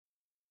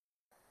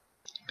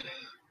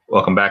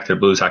Welcome back to the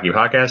Blues Hockey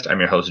Podcast. I'm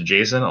your host,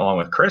 Jason, along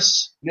with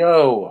Chris.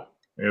 Yo.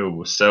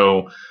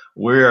 So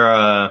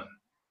we're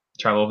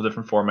trying a little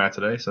different format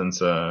today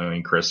since me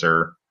and Chris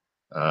are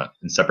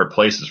in separate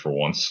places for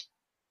once.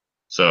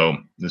 So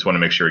just want to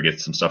make sure we get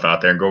some stuff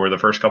out there and go over the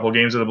first couple of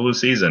games of the Blues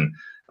season.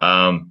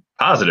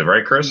 Positive,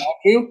 right, Chris?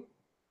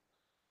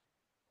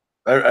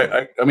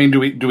 I mean, do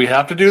we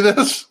have to do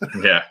this?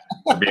 Yeah,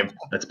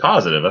 it's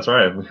positive. That's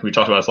right. We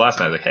talked about this last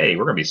night. Like, hey,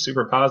 we're gonna be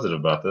super positive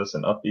about this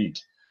and upbeat.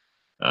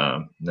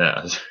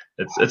 Yeah,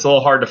 it's a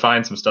little hard to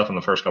find some stuff in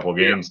the first couple of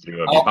games to be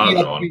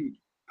positive on.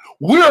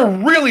 We're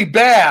really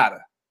bad.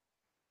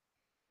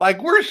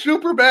 Like, we're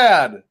super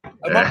bad.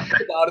 I'm not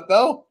about it,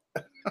 though.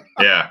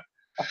 Yeah.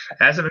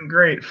 Hasn't been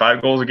great.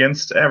 5 goals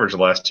against average the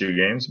last 2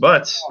 games,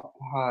 but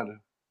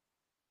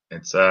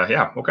it's,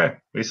 okay.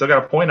 We still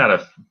got a point out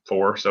of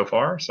 4 so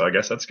far, so I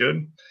guess that's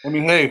good. I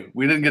mean, hey,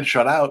 we didn't get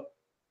shut out.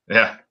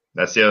 Yeah,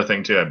 that's the other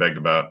thing, too, I begged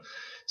about.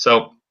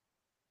 So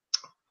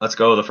let's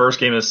go. The first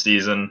game of the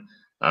season.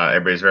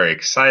 Everybody's very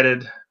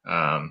excited.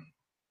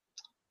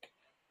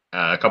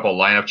 A couple of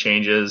lineup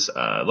changes.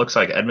 Looks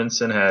like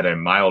Edmondson had a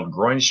mild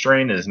groin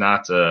strain, is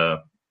not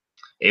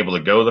able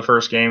to go the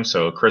first game.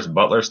 So Chris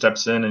Butler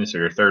steps in, and so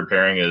your third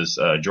pairing is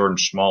Jordan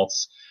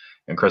Schmaltz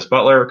and Chris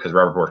Butler, because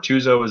Robert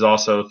Bortuzzo is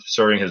also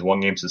serving his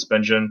 1-game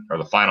suspension, or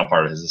the final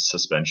part of his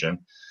suspension.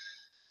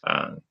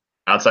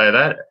 Outside of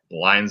that,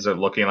 lines are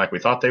looking like we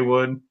thought they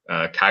would.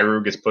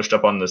 Kyrou gets pushed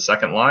up on the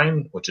second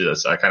line, which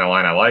is a kind of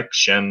line I like.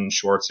 Schenn,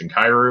 Schwartz, and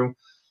Kyrou.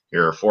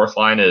 Your fourth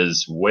line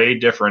is way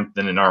different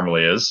than it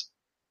normally is.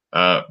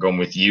 Going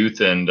with youth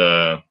and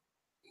I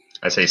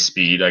say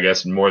speed, I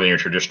guess, more than your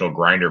traditional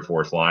grinder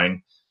fourth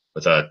line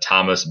with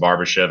Thomas,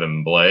 Barbashev,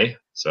 and Blais.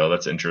 So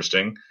that's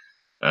interesting.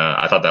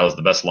 I thought that was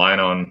the best line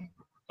on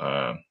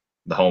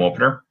the home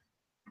opener.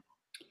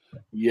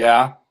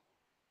 Yeah.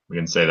 We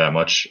can say that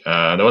much.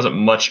 There wasn't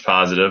much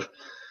positive.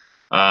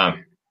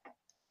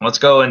 Let's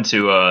go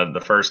into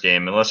the first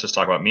game, and let's just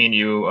talk about me and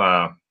you.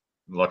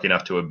 Lucky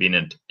enough to have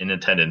been in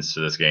attendance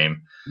to this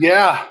game.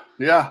 Yeah.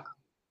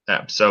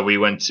 So we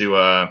went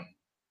to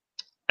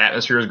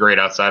atmosphere was great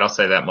outside. I'll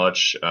say that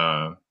much.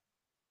 Got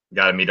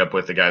to meet up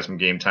with the guys from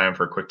Game Time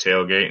for a quick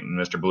tailgate, and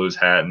Mr. Blues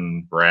Hat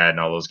and Brad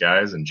and all those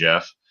guys, and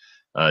Jeff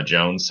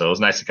Jones. So it was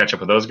nice to catch up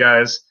with those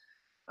guys.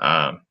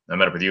 I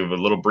met up with you a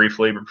little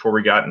briefly before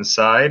we got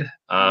inside.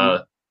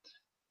 I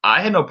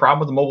had no problem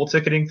with the mobile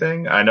ticketing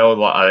thing. I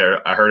know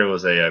I heard it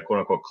was a quote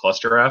unquote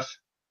cluster F.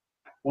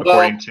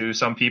 According to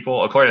some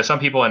people,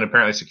 and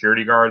apparently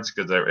security guards,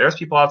 because there's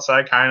people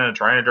outside kind of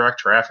trying to direct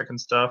traffic and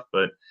stuff,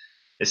 but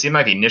it seemed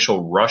like the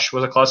initial rush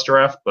was a cluster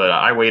F, but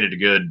I waited a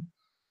good,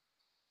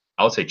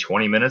 I would say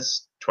 20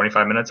 minutes,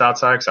 25 minutes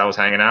outside because I was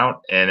hanging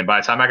out, and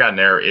by the time I got in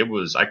there,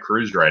 I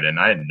cruised right in.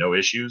 I had no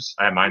issues.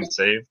 I had mine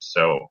saved,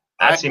 so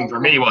that seemed for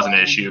me wasn't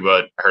an issue,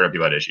 but I heard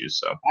people had issues.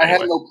 So I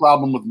had no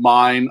problem with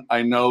mine.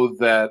 I know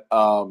that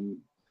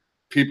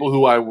people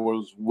who I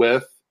was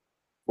with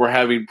were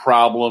having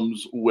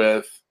problems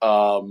with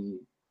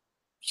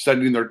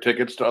sending their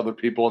tickets to other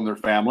people in their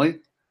family.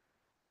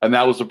 And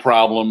that was a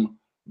problem.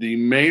 The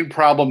main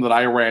problem that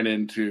I ran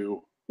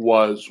into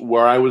was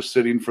where I was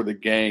sitting for the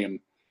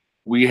game.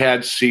 We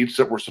had seats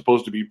that were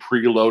supposed to be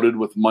preloaded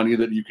with money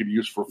that you could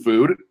use for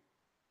food.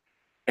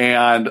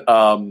 And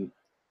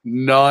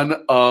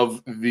none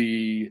of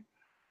the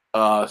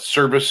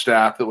service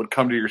staff that would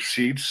come to your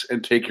seats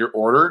and take your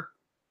order,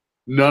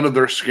 none of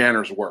their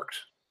scanners worked.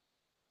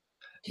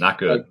 Not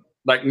good.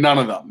 Like none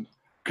of them.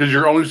 Because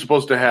you're only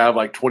supposed to have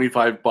like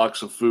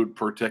 $25 of food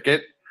per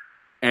ticket.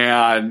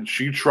 And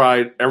she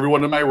tried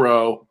everyone in my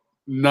row.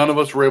 None of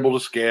us were able to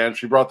scan.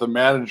 She brought the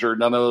manager.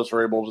 None of us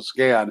were able to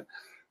scan.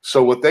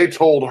 So what they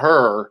told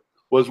her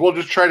was, we'll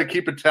just try to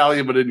keep a tally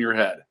of it in your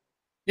head.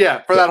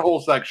 Yeah, for that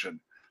whole section.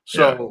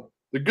 So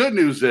The good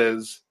news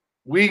is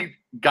we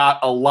got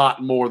a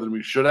lot more than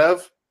we should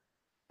have.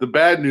 The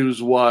bad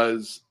news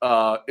was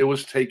it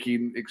was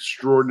taking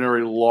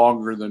extraordinarily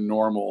longer than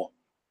normal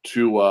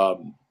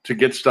to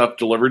get stuff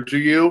delivered to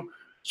you.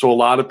 So a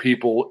lot of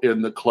people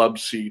in the club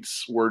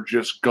seats were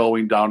just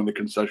going down in the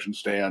concession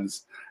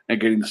stands and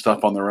getting the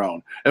stuff on their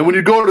own. And when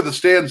you go to the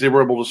stands, they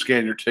were able to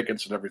scan your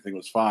tickets and everything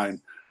was fine.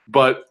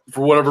 But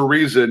for whatever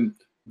reason,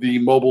 the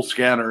mobile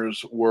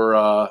scanners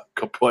were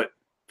kaput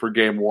for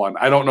game 1.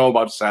 I don't know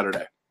about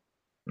Saturday.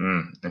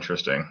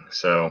 Interesting.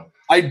 So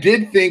I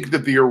did think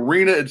that the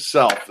arena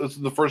itself, this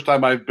is the first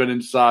time I've been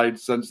inside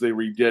since they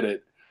redid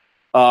it.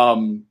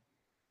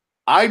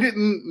 I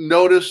didn't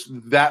notice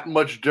that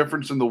much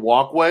difference in the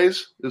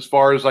walkways as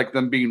far as like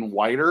them being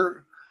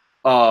wider.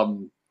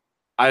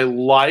 I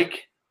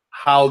like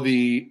how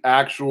the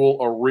actual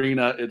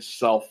arena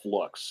itself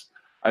looks.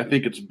 I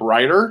think it's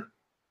brighter.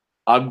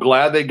 I'm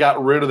glad they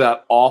got rid of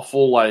that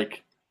awful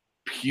like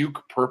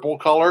puke purple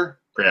color.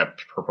 Yeah,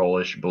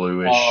 purplish,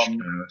 bluish.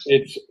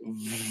 It's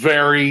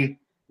very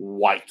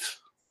white.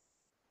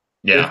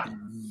 Yeah. It's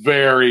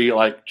very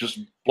like just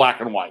black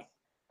and white.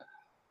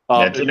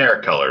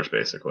 Generic colors,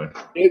 basically.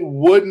 It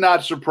would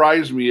not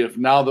surprise me if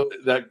now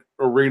that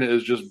arena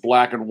is just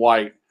black and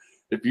white,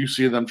 if you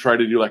see them try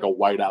to do like a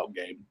whiteout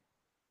game.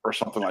 or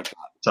something like that.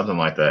 Something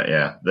like that,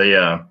 yeah.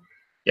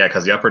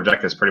 Because the upper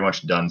deck is pretty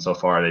much done so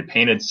far. They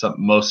painted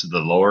most of the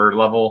lower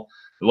level.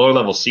 The lower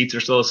level seats are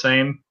still the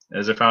same,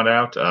 as I found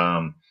out.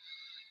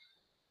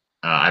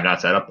 I've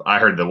not set up. I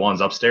heard the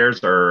ones upstairs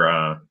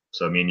are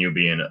so me and you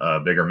being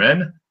bigger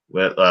men,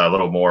 with a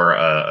little more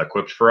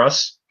equipped for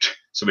us,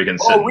 so we can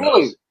sit. Oh,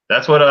 really? Those.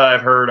 That's what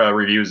I've heard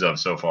reviews of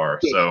so far.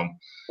 Yeah. So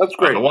that's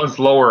great. The ones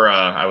lower,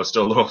 I was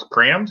still a little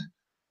crammed.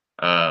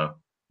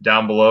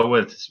 Down below,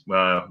 with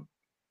I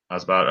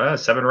was about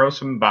 7 rows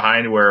from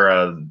behind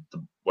where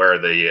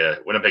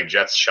the Winnipeg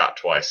Jets shot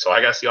twice. So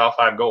I got to see all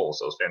 5 goals.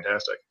 So it was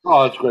fantastic.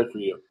 Oh, that's great for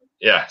you.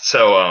 Yeah.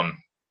 So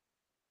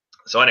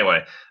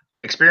anyway,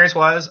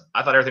 experience-wise,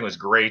 I thought everything was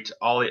great.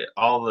 All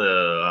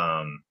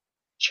the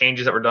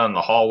changes that were done in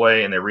the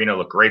hallway and the arena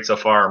look great so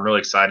far. I'm really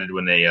excited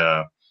when they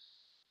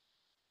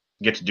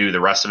get to do the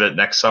rest of it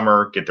next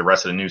summer, get the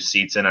rest of the new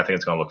seats in. I think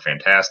it's going to look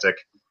fantastic.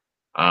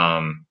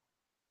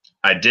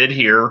 I did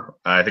hear,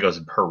 I think it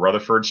was per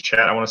Rutherford's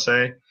chat, I want to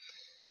say,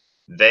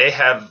 they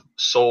have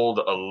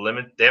sold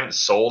they haven't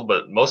sold,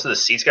 but most of the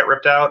seats got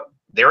ripped out.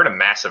 They're in a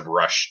massive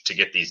rush to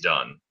get these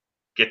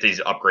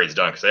upgrades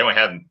done, because they only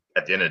had,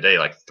 at the end of the day,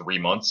 like 3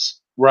 months,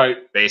 right,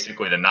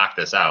 basically, to knock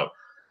this out.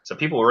 So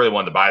people really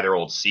wanted to buy their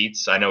old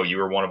seats. I know you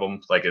were one of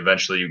them. Like,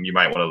 eventually you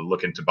might want to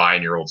look into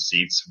buying your old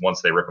seats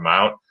once they rip them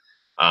out.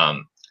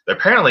 They're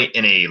apparently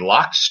in a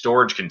locked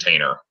storage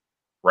container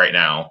right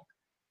now,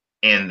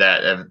 and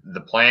that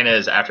the plan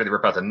is after they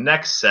rip out the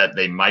next set,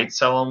 they might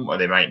sell them or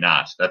they might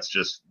not. That's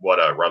just what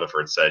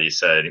Rutherford said. He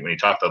said when he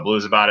talked to the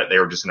Blues about it, they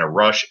were just in a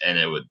rush, and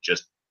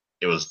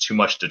it was too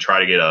much to try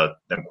to get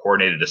them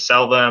coordinated to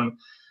sell them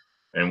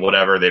and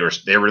whatever. They were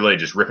really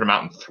just ripping them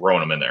out and throwing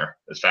them in there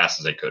as fast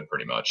as they could,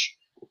 pretty much.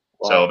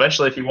 Wow. So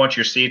eventually, if you want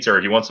your seats, or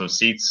if you want some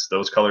seats,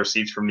 those color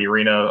seats from the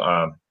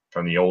arena,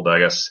 from the old, I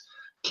guess,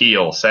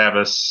 Keel,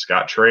 Savas,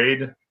 Scott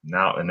Trade,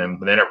 now, and then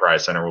the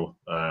Enterprise Center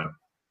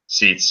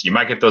seats, you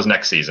might get those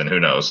next season. Who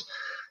knows?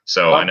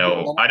 So I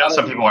know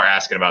some people are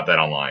asking about that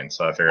online,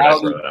 so I figured I'd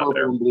throw that out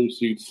there. Blue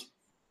seats.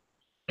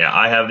 Yeah,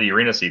 I have the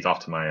arena seats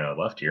off to my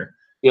left here.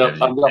 Yeah,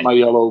 I've got my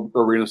yellow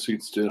arena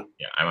seats too.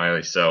 Yeah, I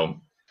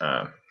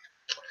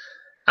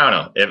don't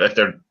know if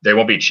they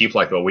won't be cheap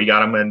like what we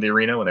got them in the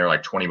arena when they were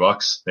like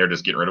 $20. They're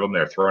just getting rid of them.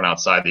 They're thrown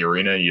outside the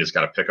arena. You just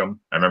got to pick them.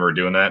 I remember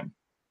doing that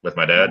with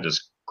my dad,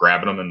 just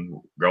grabbing them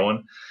and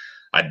going.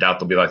 I doubt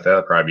they'll be like that.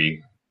 It'll probably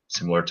be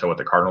similar to what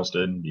the Cardinals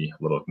did, and be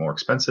a little more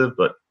expensive,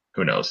 but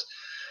who knows?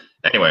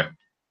 Anyway,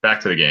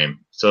 back to the game.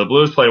 So the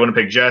Blues play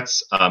Winnipeg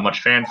Jets.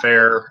 Much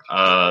fanfare.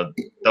 The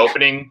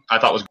opening I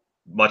thought was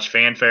much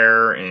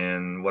fanfare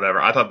and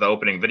whatever. I thought the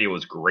opening video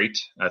was great.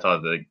 I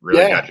thought they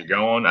really got you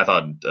going. I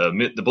thought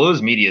the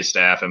Blues media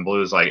staff and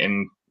Blues, like,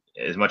 in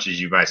as much as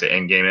you might say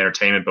in-game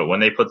entertainment, but when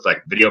they put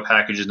like video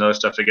packages and other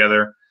stuff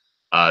together,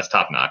 it's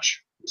top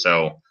notch.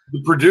 So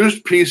the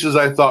produced pieces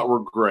I thought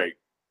were great.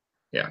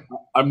 Yeah,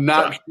 I'm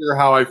not sure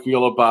how I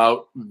feel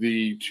about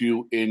the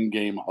 2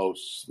 in-game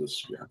hosts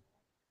this year.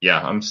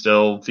 Yeah, I'm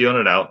still feeling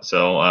it out.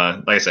 So,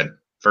 like I said,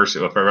 for us,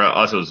 it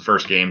was the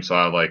first game,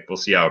 so we'll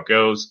see how it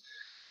goes.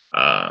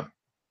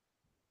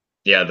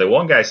 Yeah, the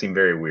one guy seemed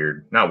very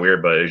weird. Not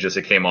weird, but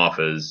it came off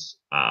as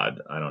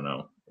odd. I don't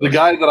know. The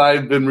guy that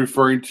I've been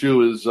referring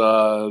to is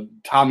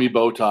Tommy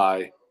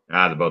Bowtie.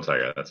 The Bowtie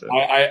guy, that's it.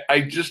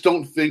 I just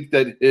don't think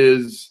that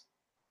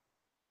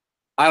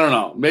I don't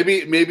know.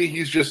 Maybe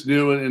he's just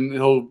new and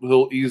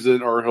he'll ease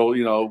it, or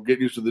he'll get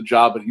used to the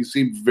job. But he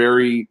seemed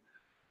very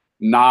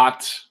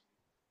not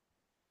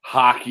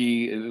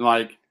hockey, and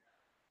like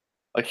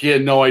he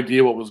had no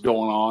idea what was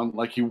going on.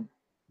 Like he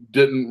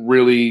didn't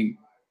really.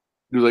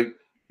 He was like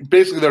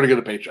basically there to get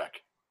a paycheck.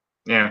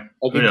 Yeah,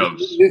 who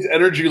knows? His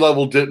energy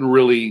level didn't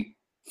really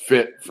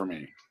fit for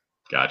me.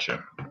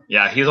 Gotcha.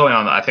 Yeah, he's only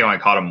on. I think I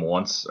caught him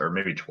once or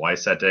maybe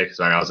twice that day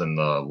because I was in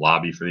the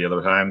lobby for the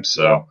other time.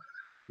 So. Yeah.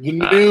 The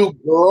new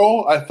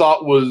girl I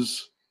thought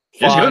was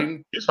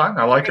fine. She's fine.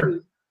 I liked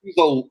her. She's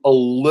a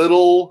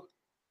little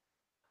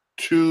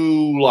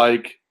too,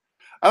 like,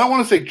 I don't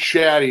want to say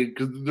chatty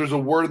because there's a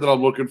word that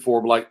I'm looking for,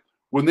 but like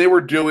when they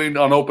were doing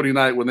on opening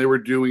night, when they were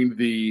doing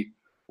the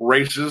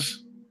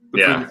races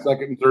between the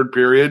second and third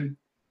period,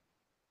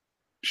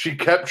 she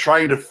kept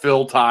trying to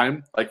fill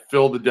time, like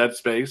fill the dead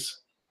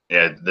space.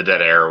 Yeah, the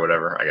dead air or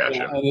whatever. I got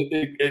you.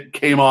 And it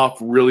came off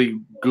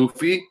really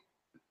goofy.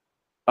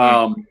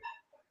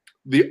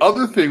 The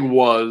other thing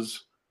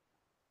was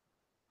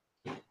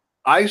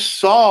I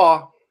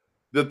saw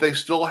that they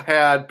still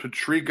had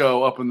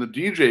Patrico up in the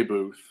DJ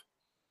booth,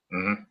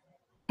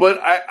 but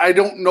I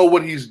don't know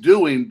what he's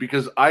doing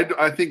because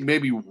I think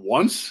maybe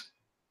once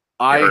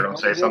I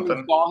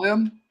saw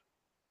him,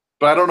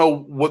 but I don't know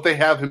what they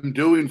have him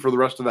doing for the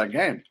rest of that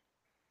game.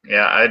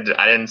 Yeah, I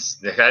didn't.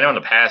 I know in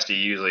the past he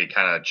usually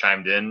kind of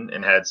chimed in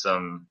and had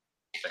some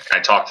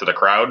kind of talk to the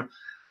crowd.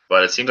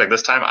 But it seems like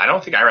this time, I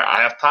don't think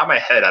I have top of my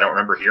head. I don't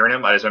remember hearing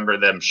him. I just remember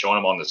them showing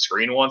him on the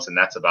screen once, and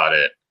that's about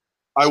it.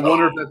 I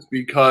wonder if that's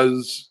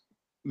because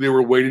they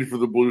were waiting for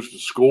the Blues to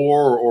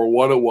score or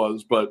what it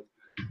was. But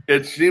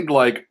it seemed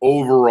like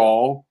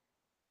overall,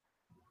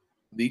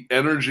 the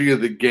energy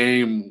of the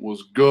game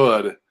was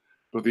good,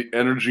 but the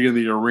energy in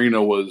the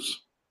arena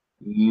was.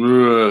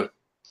 Yeah,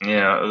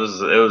 it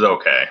was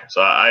okay.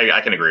 So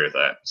I can agree with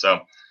that. So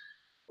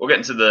we'll get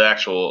into the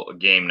actual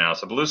game now.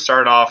 So Blues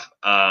started off.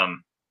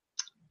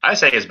 I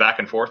say it's back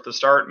and forth to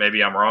start.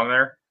 Maybe I'm wrong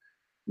there.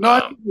 No, I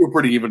think we were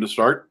pretty even to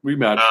start. We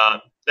matched.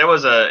 There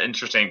was an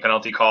interesting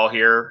penalty call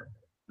here.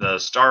 The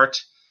start.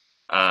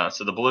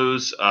 So the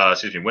Blues,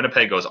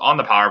 Winnipeg goes on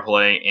the power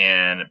play,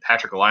 and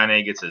Patrick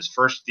Laine gets his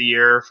first of the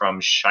year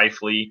from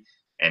Scheifele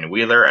and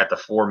Wheeler at the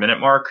 4-minute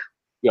mark.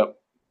 Yep.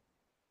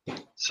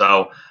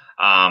 So,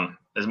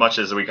 as much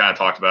as we kind of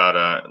talked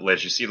about,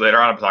 as you see later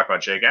on, we'll talk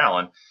about Jake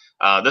Allen.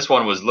 This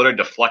one was literally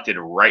deflected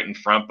right in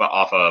front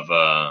off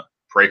of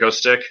Parayko's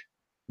stick.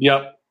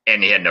 Yep.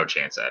 And he had no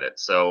chance at it.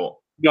 So,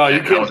 no,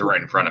 you that was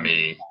right in front of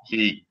me.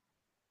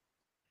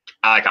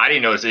 I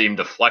didn't notice it even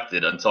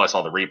deflected until I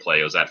saw the replay.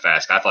 It was that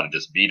fast. I thought it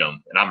just beat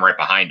him, and I'm right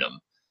behind him.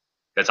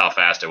 That's how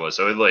fast it was.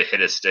 So it literally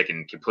hit his stick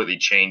and completely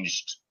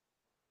changed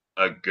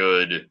a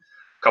good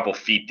couple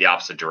feet the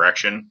opposite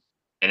direction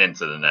and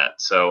into the net.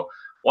 So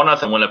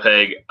 1-0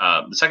 Winnipeg.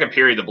 The second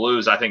period, the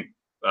Blues, I think,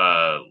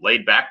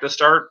 laid back to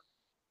start.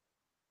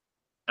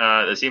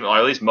 It seemed, or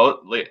at least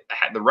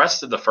the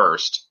rest of the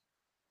first,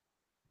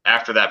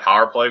 after that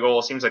power play goal,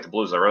 it seems like the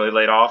Blues are really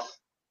laid off.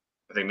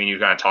 I think me and you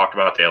kind of talked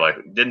about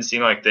didn't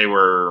seem like they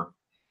were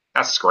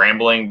not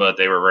scrambling, but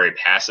they were very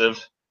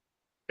passive.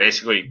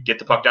 Basically, get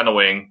the puck down the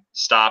wing,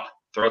 stop,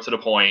 throw it to the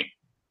point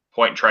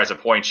tries a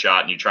point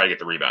shot, and you try to get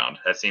the rebound.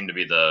 That seemed to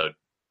be the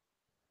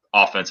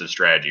offensive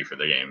strategy for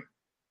the game.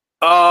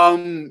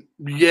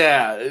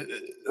 Yeah,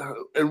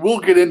 and we'll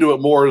get into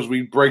it more as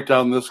we break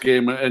down this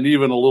game and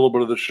even a little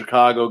bit of the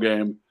Chicago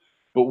game.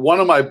 But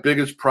one of my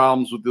biggest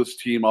problems with this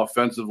team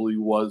offensively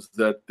was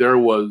that there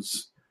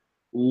was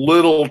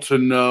little to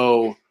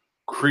no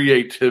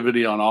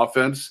creativity on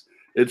offense.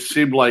 It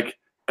seemed like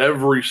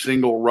every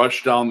single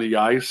rush down the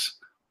ice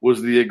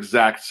was the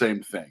exact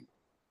same thing.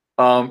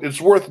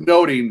 It's worth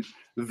noting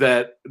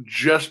that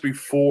just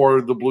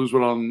before the Blues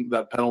went on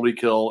that penalty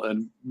kill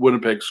and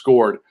Winnipeg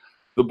scored,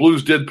 the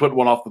Blues did put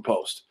one off the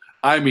post.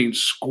 I mean,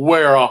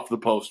 square off the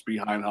post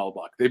behind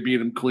Hellebuyck. They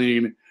beat him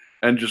clean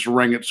and just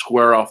rang it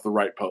square off the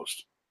right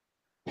post.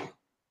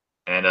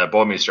 And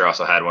Boymeister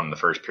also had one in the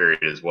first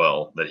period as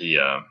well that he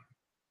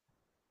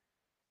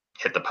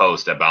hit the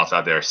post that bounced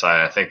out their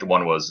side. I think the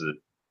one was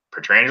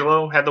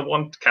Pietrangelo had the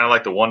one, kind of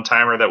like the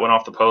one-timer that went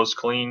off the post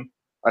clean.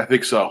 I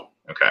think so.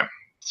 Okay.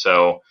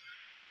 So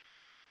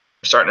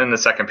starting in the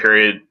second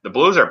period, the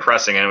Blues are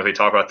pressing in. We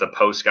talk about the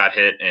post got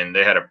hit, and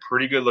they had a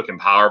pretty good-looking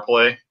power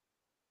play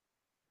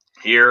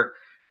here.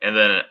 And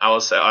then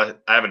I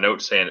have a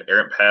note saying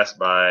errant pass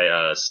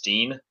by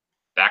Steen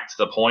back to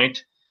the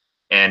point,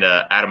 and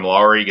Adam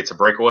Lowry gets a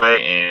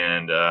breakaway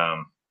and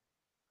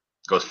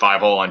goes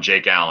 5-0 on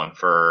Jake Allen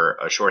for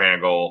a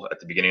shorthanded goal at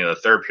the beginning of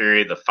the third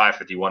period, the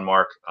 5:51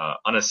 mark,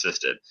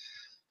 unassisted.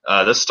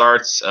 This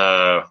starts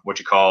what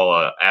you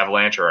call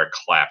avalanche or a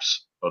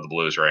collapse of the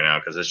Blues right now,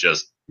 because it's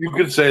just – You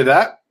could say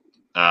that.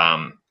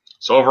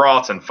 So overall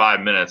it's in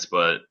 5 minutes,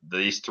 but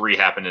these three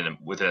happened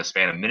within a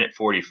span of minute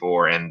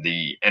 44, and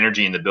the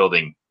energy in the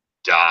building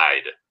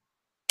died.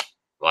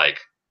 Like,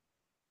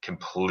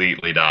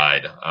 completely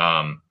died.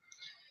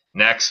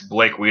 Next,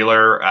 Blake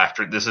Wheeler,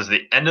 after this is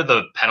the end of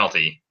the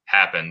penalty,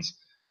 happens.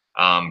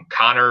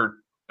 Connor,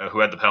 who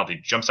had the penalty,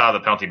 jumps out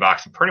of the penalty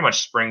box and pretty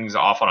much springs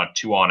off on a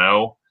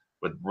 2-on-0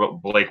 with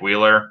Blake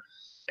Wheeler.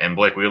 And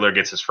Blake Wheeler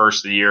gets his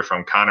first of the year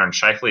from Connor and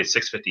Scheifele at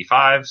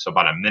 6:55, so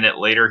about a minute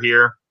later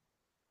here.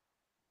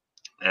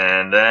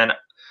 And then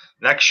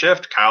next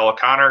shift, Kyle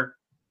O'Connor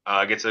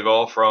gets a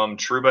goal from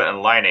Trouba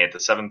and Laine at the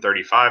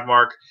 7:35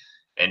 mark.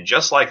 And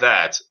just like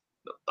that,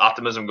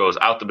 optimism goes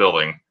out the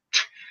building.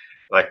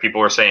 Like people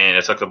were saying,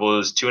 it took the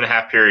Blues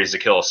 2.5 periods to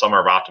kill a summer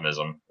of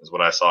optimism, is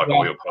what I saw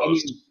Goyo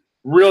post. I mean,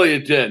 really,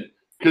 it did.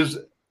 Because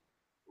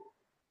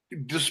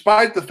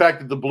despite the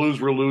fact that the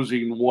Blues were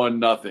losing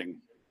 1-0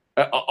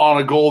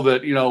 on a goal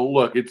that,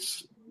 look, it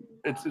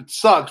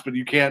sucks, but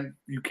you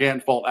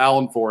can't fault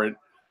Allen for it.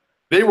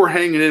 They were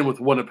hanging in with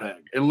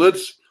Winnipeg. And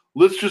let's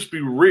just be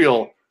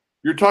real.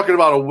 You're talking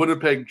about a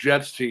Winnipeg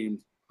Jets team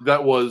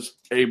that was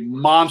a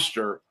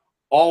monster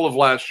all of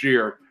last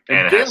year.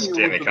 And it has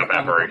Stanley Cup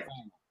effort.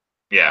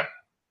 Yeah.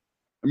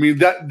 I mean,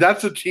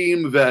 that's a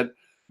team that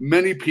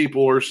many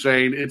people are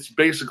saying it's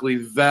basically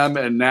them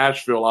and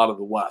Nashville out of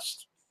the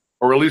West,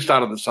 or at least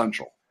out of the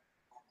Central.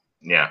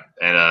 Yeah,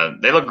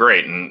 and they look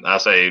great. And I'll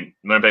say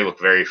Winnipeg look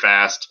very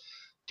fast.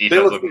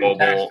 Defense look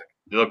mobile.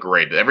 They look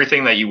great.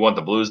 Everything that you want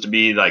the Blues to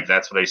be, like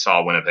that's what they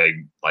saw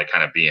Winnipeg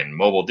kind of being.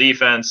 Mobile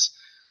defense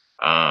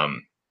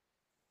and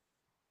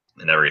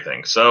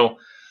everything. So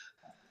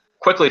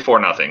quickly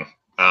 4-0.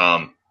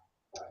 And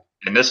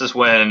this is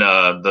when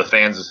the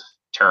fans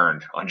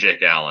turned on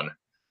Jake Allen.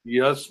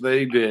 Yes,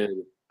 they did.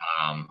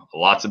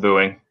 Lots of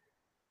booing.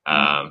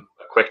 A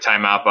quick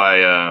timeout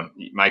by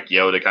Mike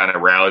Yeo to kind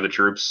of rally the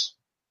troops.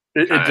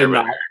 It did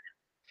not.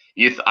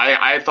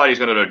 I thought he was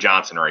going to go to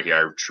Johnson right here.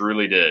 I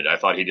truly did. I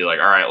thought he did all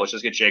right, let's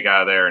just get Jake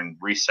out of there and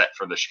reset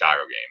for the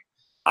Chicago game.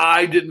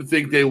 I didn't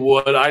think they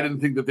would. I didn't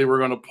think that they were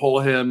going to pull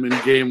him in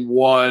game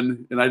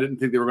one, and I didn't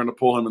think they were going to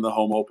pull him in the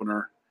home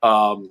opener.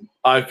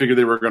 I figured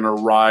they were going to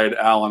ride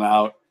Allen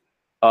out.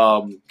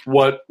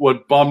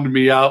 What bummed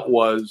me out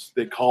was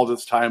they called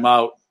this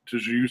timeout to,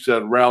 as you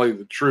said, rally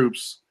the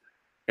troops.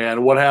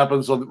 And what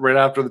happens right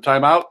after the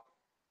timeout?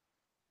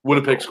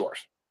 Winnipeg scores.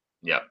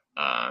 Yep.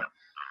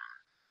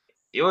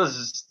 It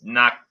was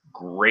not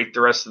great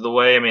the rest of the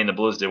way. I mean, the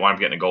Blues did wind up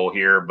getting a goal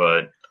here,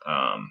 but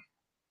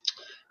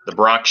the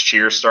Bronx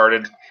cheers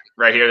started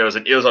right here. It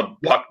was a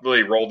puck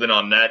really rolled in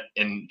on net,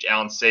 and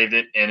Allen saved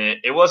it. And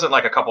it wasn't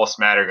like a couple of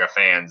smattering of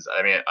fans.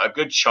 I mean, a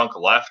good chunk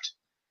left,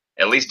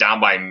 at least down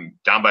by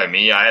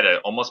me. I had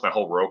almost my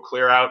whole row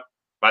clear out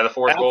by the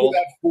fourth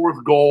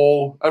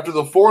goal. After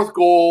the fourth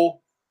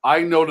goal,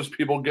 I noticed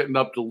people getting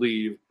up to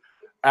leave.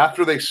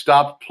 After they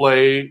stopped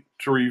play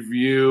to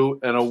review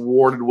and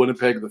awarded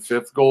Winnipeg the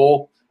fifth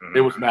goal,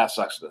 it was mass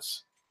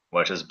exodus.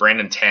 Which is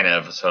Brandon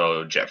Tanev,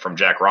 so from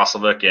Jack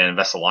Roslovic and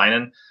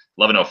Vesalainen,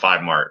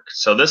 11:05 mark.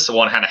 So this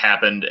one kind of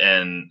happened,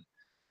 and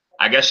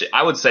I guess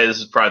I would say this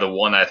is probably the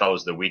one I thought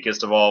was the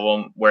weakest of all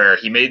of them, where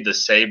he made the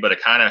save, but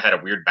it kind of had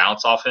a weird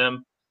bounce off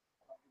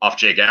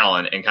Jake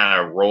Allen, and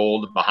kind of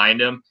rolled behind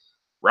him.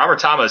 Robert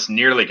Thomas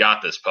nearly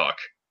got this puck.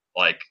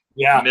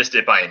 Missed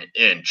it by an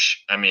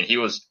inch. I mean, he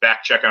was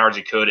back checking hard as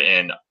he could,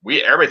 and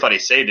everybody thought he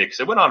saved it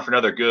because it went on for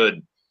another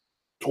good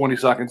 20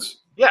 seconds.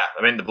 Yeah,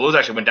 I mean, the Blues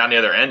actually went down the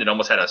other end and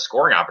almost had a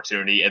scoring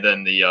opportunity, and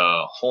then the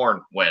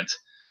horn went,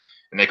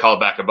 and they called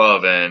back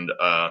above, and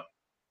I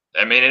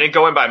mean, it didn't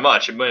go in by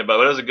much, but it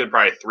was a good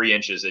probably 3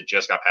 inches. It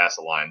just got past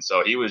the line,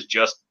 so he was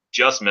just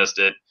missed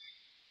it.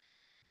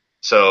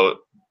 So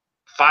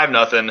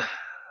 5-0.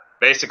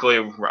 Basically,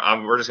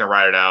 we're just gonna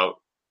ride it out,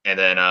 and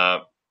then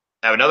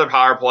have another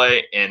power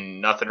play,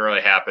 and nothing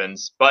really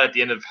happens. But at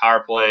the end of the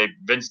power play,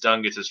 Vince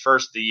Dunn gets his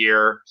first of the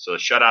year, so the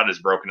shutout is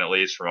broken at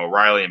least from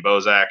O'Reilly and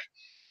Bozak.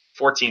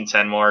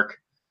 14-10 mark.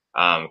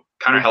 Connor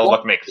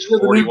Hellebuyck makes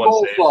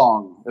 41 saves.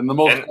 Song in the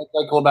most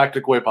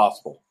anticlimactic way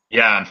possible.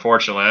 Yeah,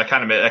 unfortunately, I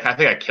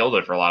think I killed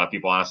it for a lot of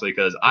people, honestly,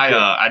 because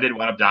I did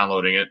wind up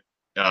downloading it.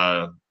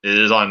 It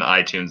is on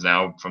iTunes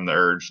now from the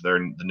Urge. They're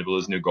the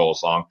Blues' new goal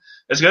song.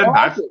 It's good.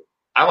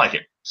 I like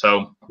it.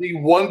 So the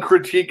one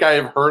critique I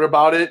have heard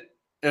about it,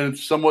 and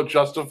it's somewhat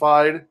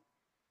justified,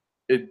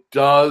 it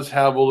does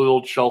have a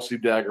little Chelsea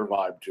Dagger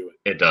vibe to it.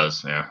 It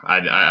does, yeah.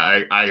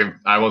 I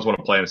always want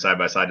to play them side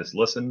by side, just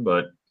listen,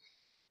 but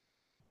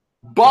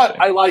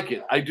I like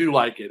it. I do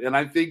like it, and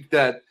I think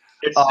that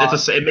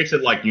it makes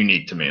it like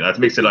unique to me. That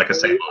makes it like a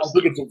same. I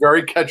think it's a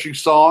very catchy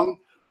song.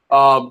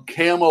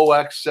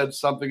 KMOX said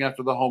something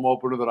after the home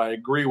opener that I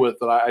agree with.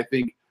 That I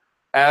think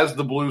as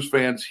the Blues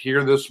fans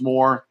hear this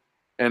more,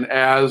 and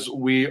as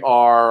we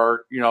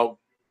are,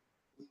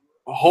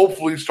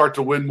 hopefully start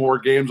to win more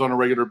games on a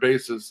regular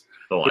basis.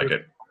 They'll like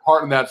it.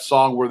 Part in that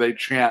song where they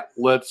chant,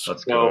 let's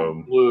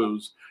go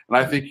Blues. And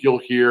I think you'll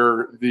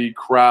hear the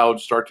crowd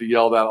start to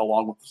yell that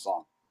along with the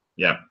song.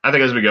 Yeah, I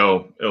think as we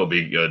go, it'll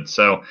be good.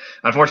 So,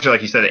 unfortunately,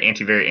 like you said,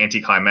 very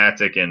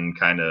anticlimactic and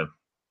kind of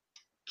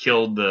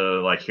killed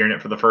the hearing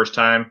it for the first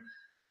time.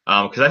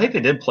 Because I think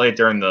they did play it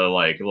during the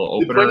little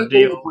opener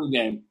deal.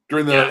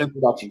 During the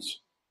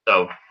introductions.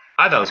 So,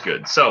 I thought it was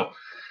good. So,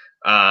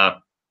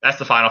 that's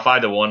the final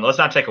 5-1. Let's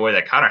not take away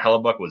that Connor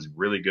Hellebuyck was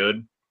really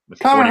good with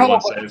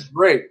 41 saves.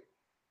 Great.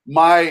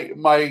 My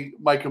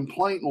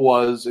complaint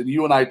was, and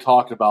you and I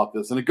talked about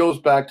this, and it goes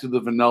back to the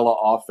vanilla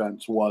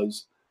offense,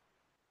 was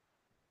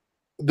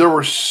there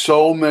were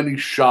so many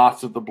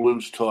shots that the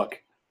Blues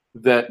took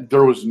that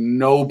there was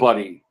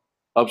nobody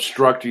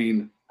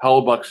obstructing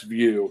Hellebuyck's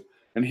view,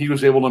 and he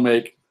was able to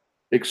make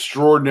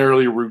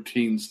extraordinarily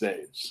routine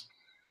saves.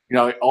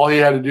 All he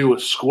had to do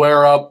was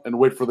square up and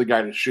wait for the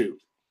guy to shoot.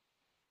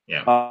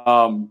 Yeah.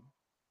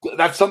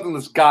 That's something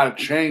that's got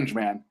to change,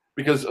 man,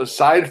 because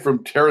aside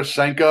from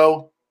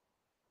Tarasenko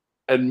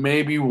and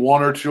maybe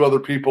one or two other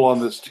people on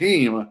this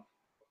team,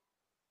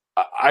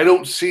 I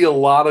don't see a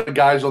lot of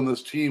guys on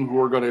this team who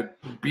are going to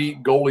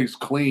beat goalies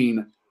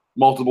clean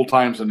multiple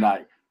times a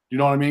night. You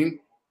know what I mean?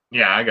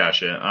 Yeah, I got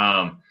you.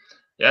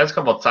 There's a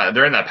couple of times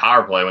during that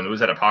power play when the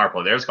Blues had a power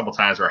play. There was a couple of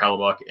times where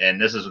Hellebuyck,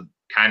 and this is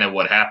kind of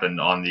what happened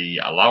on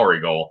the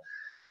Lowry goal.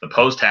 The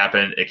post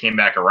happened. It came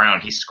back around.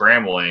 He's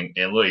scrambling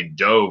and literally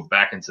dove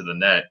back into the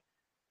net.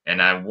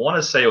 And I want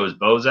to say it was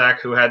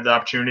Bozak who had the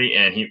opportunity,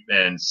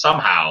 and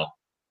somehow,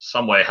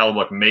 some way,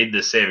 Hellebuyck made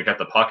this save and got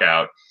the puck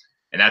out.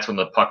 And that's when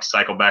the puck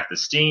cycled back to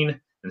Steen,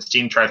 and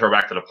Steen tried to throw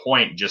back to the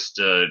point just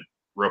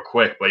real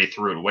quick, but he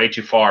threw it way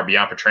too far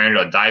beyond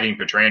Pietrangelo, diving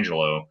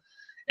Pietrangelo,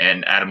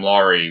 and Adam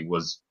Lowry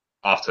was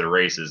off to the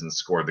races and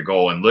scored the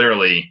goal, and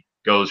literally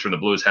goes from the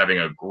Blues having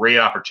a great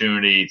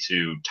opportunity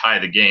to tie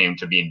the game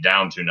to being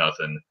down 2-0,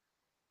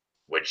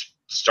 which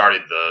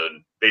started the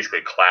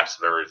basically collapse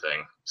of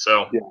everything.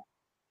 So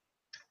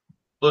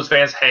Blues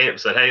fans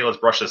said, hey, let's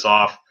brush this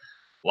off.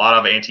 A lot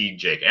of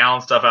anti-Jake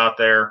Allen stuff out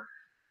there.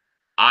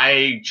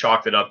 I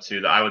chalked it up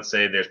to I would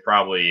say the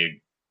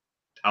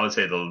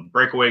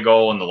breakaway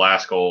goal and the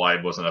last goal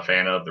I wasn't a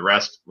fan of. The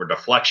rest were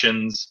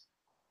deflections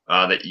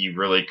that you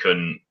really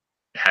couldn't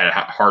had a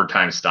hard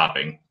time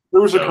stopping.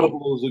 There was a couple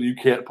of those that you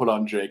can't put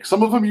on Jake.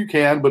 Some of them you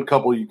can, but a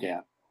couple you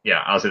can't.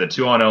 Yeah, I'll say the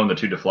 2-on-0 and the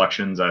 2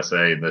 deflections. I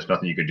say there's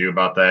nothing you could do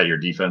about that. Your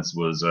defense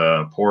was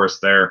porous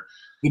there.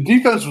 The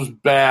defense was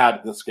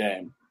bad this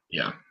game.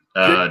 Yeah.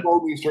 All that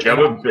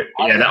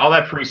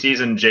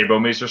preseason Jay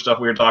Bouwmeester stuff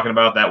we were talking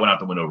about, that went out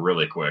the window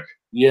really quick.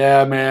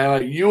 Yeah,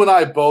 man. You and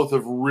I both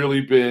have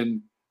really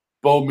been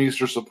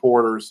Bouwmeester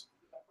supporters,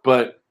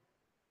 but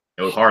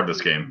it was hard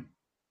this game.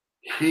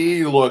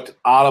 He looked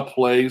out of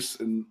place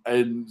and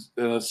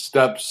a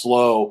step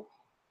slow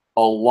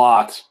a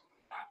lot.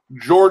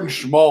 Jordan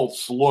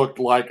Schmaltz looked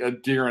like a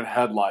deer in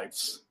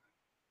headlights.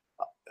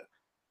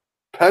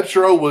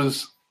 Petro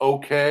was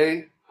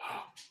okay.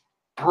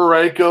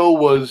 Parayko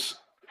was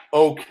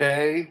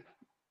okay.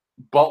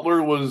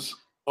 Butler was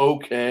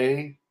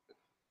okay.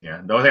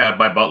 Yeah, the only thing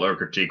my Butler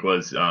critique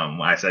was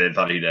I said I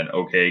thought he did an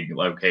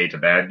okay to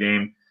bad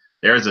game.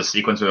 There's a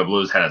sequence where the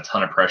Blues had a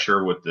ton of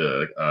pressure with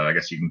the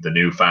the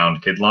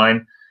newfound kid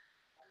line.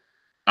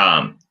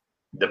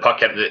 The puck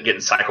kept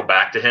getting cycled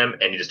back to him,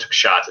 and he just took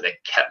shots, and it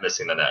kept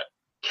missing the net.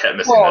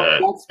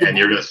 And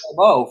you're just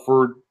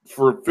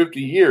for 50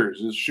 years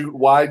is shoot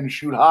wide and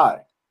shoot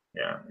high.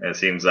 Yeah, it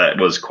seems that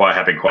was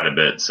happening quite a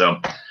bit. So,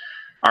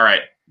 all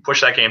right,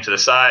 push that game to the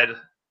side.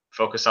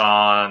 Focus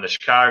on the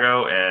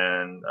Chicago,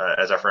 and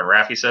as our friend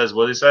Raffy says,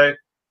 what did he say?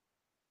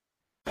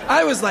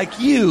 I was like,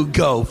 you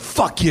go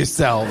fuck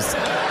yourselves,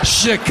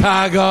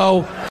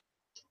 Chicago.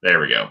 There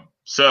we go.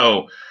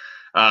 So,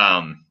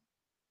 and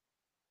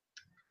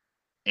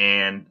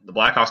the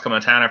Blackhawks come to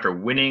town after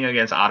winning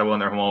against Ottawa in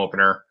their home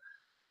opener.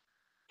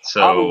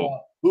 So, Ottawa,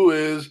 who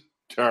is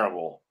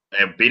terrible.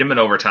 They beat them in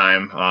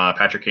overtime.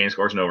 Patrick Kane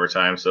scores in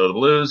overtime. So the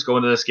Blues go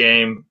into this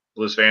game.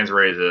 Blues fans are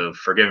ready to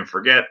forgive and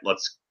forget.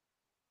 Let's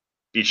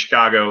beat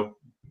Chicago,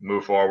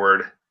 move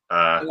forward.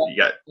 And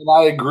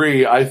I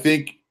agree. I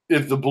think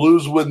if the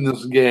Blues win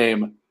this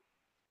game,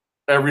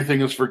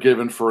 everything is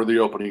forgiven for the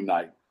opening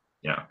night.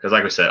 Yeah, because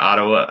like we said,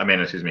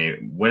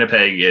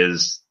 Winnipeg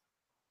is,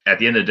 at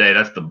the end of the day,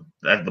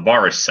 the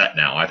bar is set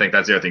now. I think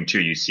that's the other thing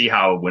too. You see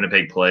how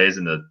Winnipeg plays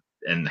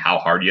and how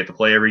hard you have to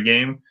play every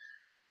game.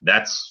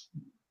 That's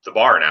the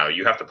bar now.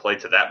 You have to play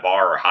to that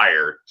bar or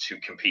higher to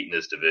compete in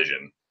this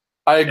division.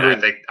 I agree.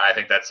 And I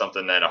think that's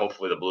something that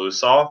hopefully the Blues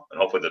saw, and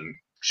hopefully the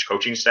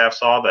coaching staff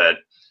saw, that,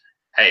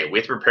 hey, we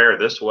have to prepare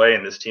this way,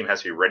 and this team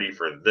has to be ready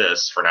for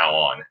this for now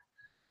on.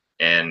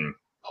 And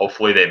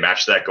hopefully they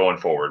match that going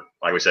forward.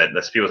 Like we said,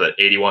 this feels at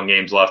 81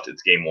 games left.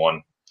 It's game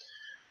one.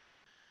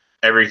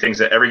 Every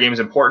game is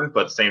important,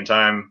 but at the same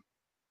time,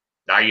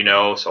 now you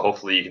know, so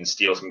hopefully you can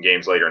steal some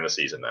games later in the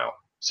season now.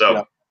 So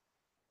yeah.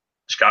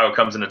 Chicago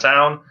comes into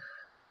town.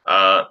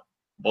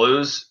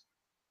 Blues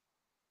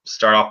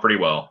start off pretty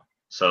well.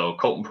 So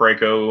Colton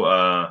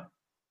Parayko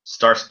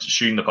starts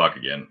shooting the puck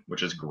again,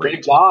 which is great.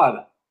 Thank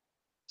God.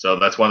 So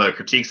that's one of the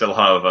critiques that a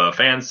lot of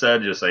fans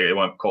said. Just like they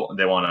want Colton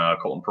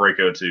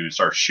Parayko to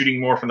start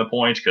shooting more from the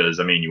point, because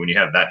when you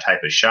have that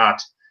type of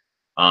shot,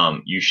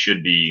 you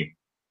should be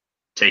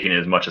taking it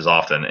as much as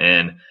often.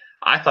 And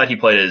I thought he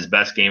played his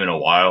best game in a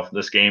while.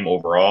 This game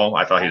overall,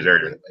 I thought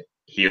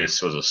he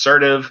was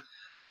assertive,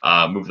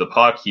 moved the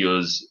puck. He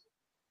was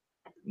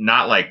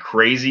not like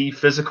crazy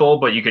physical,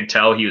 but you could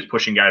tell he was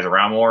pushing guys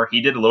around more.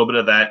 He did a little bit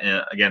of that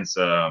against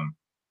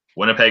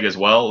Winnipeg as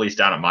well, at least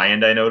down at my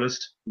end, I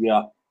noticed.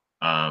 Yeah.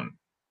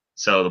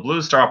 So the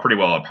Blues start off pretty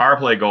well. A power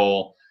play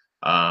goal.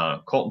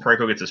 Colton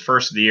Parayko gets his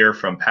first of the year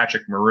from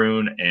Patrick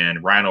Maroon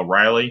and Ryan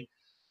O'Reilly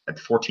at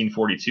the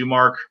 14:42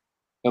 mark.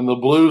 And the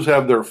Blues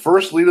have their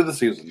first lead of the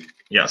season.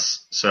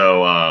 Yes.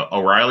 So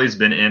O'Reilly's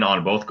been in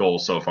on both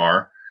goals so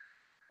far.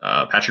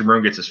 Patrick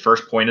Maroon gets his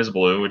first point as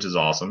Blue, which is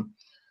awesome.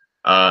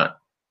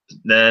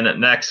 Then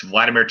next,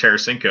 Vladimir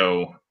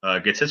Tarasenko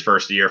gets his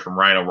first year from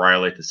Ryan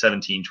O'Reilly at the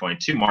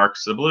 17:22 mark.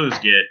 So the Blues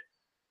get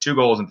 2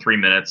 goals in 3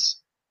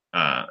 minutes.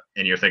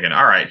 And you're thinking,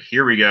 all right,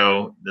 here we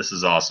go. This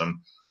is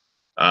awesome.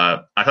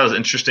 I thought it was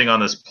interesting on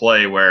this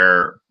play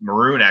where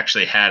Maroon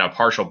actually had a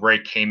partial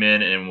break, came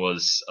in and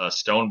was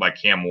stoned by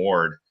Cam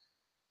Ward.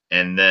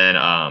 And then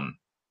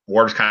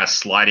Ward was kind of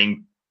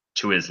sliding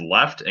to his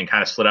left and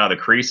kind of slid out of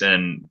the crease,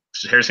 and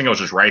Tarasenko was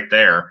just right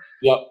there.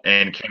 Yep.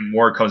 And Cam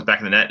Ward comes back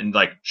in the net and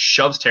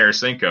shoves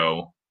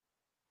Tarasenko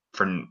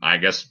from, I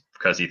guess,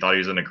 because he thought he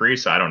was in the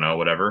crease. I don't know,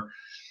 whatever.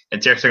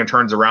 And Tarasenko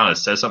turns around and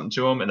says something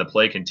to him, and the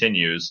play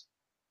continues.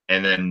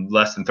 And then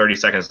less than 30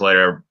 seconds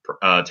later,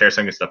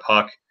 Tarasenko gets the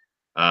puck.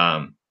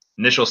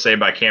 Initial save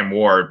by Cam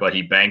Ward, but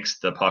he banks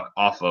the puck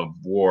off of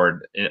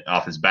Ward,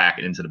 off his back,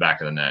 and into the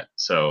back of the net.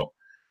 So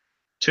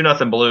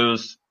 2-0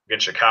 Blues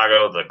against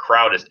Chicago. The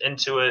crowd is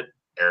into it.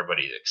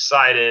 Everybody's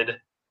excited.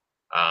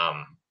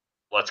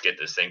 Let's get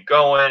this thing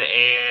going,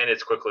 and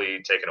it's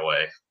quickly taken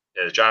away.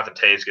 As Jonathan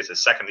Toews gets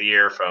his second of the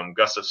year from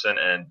Gustafsson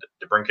and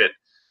DeBrincat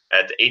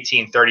at the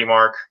 18:30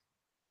 mark.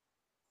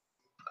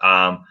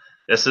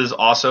 This is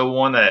also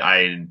one that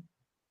I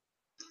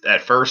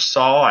at first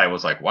saw. I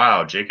was like,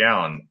 wow, Jake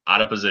Allen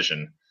out of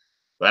position.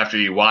 But after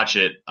you watch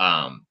it,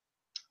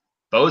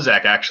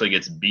 Bozak actually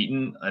gets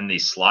beaten in the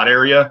slot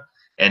area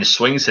and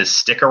swings his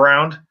stick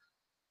around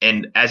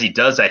And as he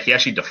does that, he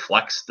actually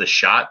deflects the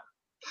shot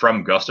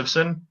from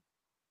Gustafson,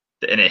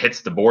 and it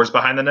hits the boards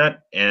behind the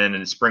net, and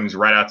it springs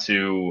right out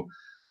to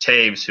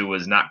Taves, who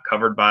was not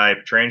covered by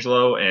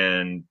Pietrangelo,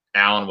 and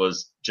Allen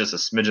was just a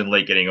smidgen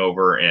late getting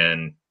over,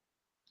 and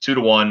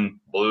 2-1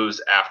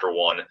 Blues after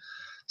one.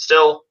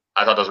 Still,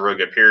 I thought that was a really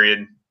good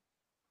period.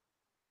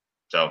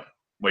 So,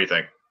 what do you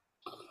think?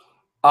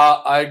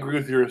 I agree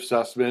with your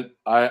assessment.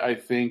 I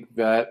think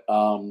that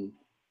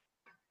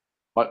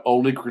my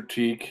only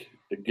critique,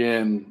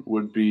 again,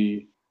 would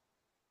be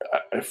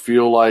I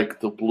feel like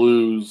the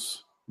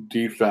Blues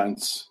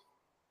defense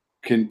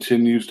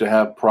continues to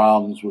have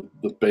problems with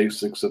the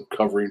basics of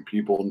covering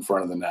people in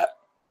front of the net.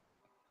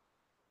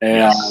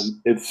 And Yes.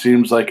 it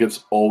seems like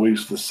it's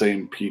always the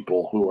same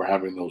people who are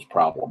having those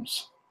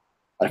problems.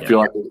 I feel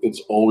like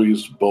it's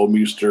always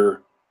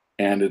Bouwmeester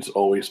and it's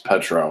always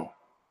Petro.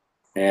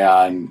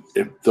 And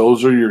if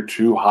those are your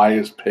two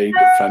highest paid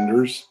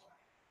defenders,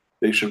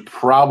 they should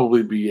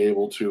probably be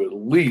able to at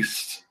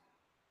least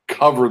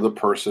cover the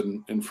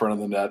person in front of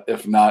the net,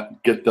 if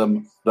not get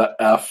them the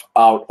F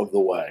out of the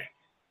way.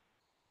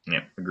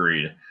 Yeah,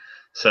 agreed.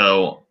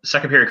 So,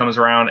 second period comes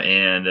around,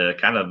 and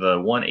kind of the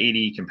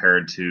 180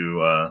 compared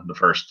to the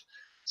first.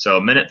 So,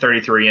 minute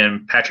 33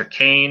 in, Patrick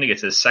Kane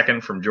gets his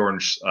second from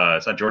George.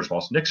 It's not George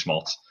Schmaltz, Nick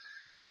Schmaltz.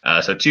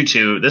 So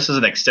 2-2. This is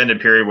an extended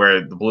period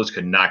where the Blues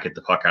could not get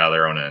the puck out of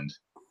their own end.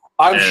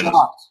 I'm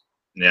shocked.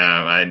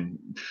 Yeah,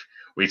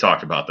 we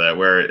talked about that,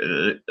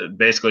 where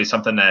basically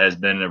something that has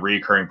been a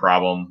recurring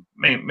problem,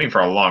 maybe for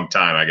a long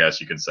time, I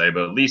guess you could say,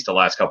 but at least the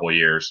last couple of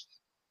years.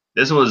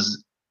 This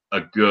was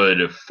a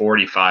good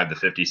 45 to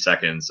 50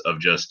 seconds of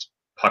just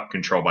puck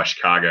control by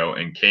Chicago,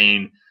 and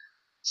Kane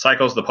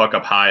cycles the puck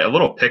up high. A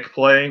little pick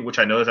play, which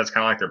I know that's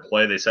kind of like their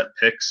play. They set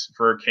picks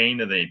for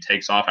Kane, and then he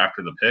takes off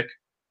after the pick.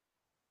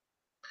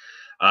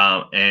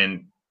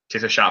 And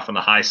takes a shot from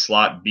the high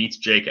slot, beats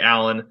Jake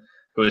Allen,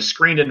 who is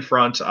screened in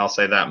front, I'll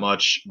say that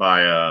much,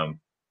 by a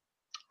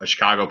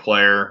Chicago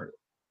player,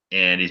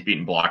 and he's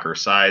beaten blocker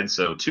side.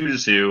 So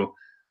 2-2.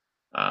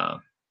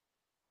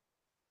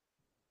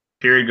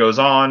 Period goes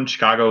on.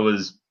 Chicago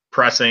is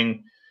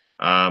pressing.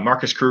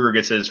 Marcus Kruger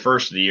gets his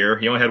first of the year.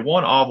 He only had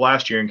one all of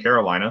last year in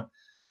Carolina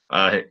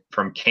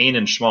from Kane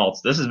and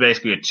Schmaltz. This is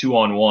basically a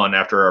 2-on-1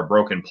 after a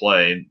broken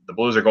play. The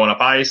Blues are going up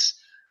ice.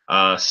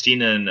 I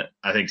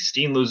think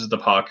Steen loses the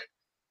puck,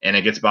 and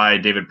it gets by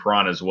David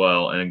Perron as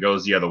well, and it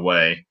goes the other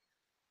way.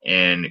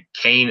 And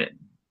Kane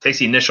takes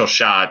the initial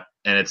shot,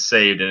 and it's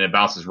saved, and it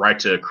bounces right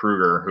to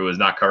Kruger, who is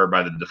not covered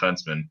by the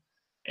defenseman,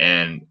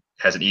 and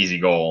has an easy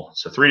goal.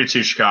 So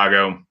 3-2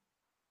 Chicago,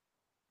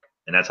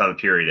 and that's how the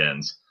period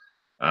ends.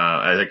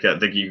 I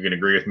think you can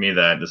agree with me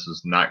that this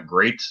was not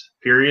great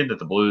period, that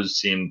the Blues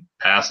seemed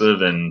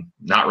passive and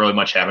not really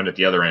much happened at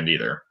the other end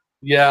either.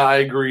 Yeah, I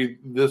agree.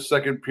 This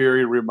second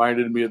period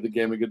reminded me of the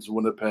game against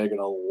Winnipeg in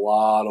a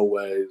lot of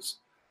ways.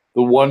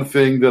 The one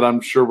thing that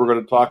I'm sure we're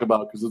going to talk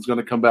about, because it's going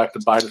to come back to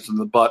bite us in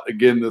the butt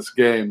again this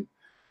game,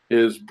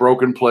 is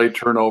broken play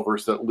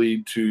turnovers that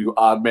lead to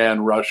odd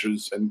man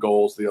rushes and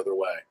goals the other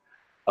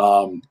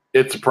way.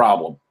 It's a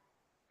problem,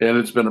 and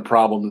it's been a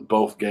problem in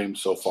both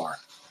games so far.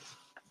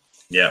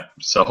 Yeah,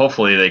 so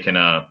hopefully they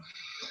can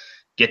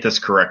get this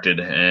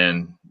corrected,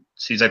 and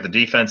seems like the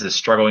defense is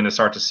struggling to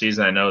start the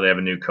season. I know they have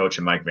a new coach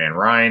in Mike Van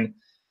Ryn.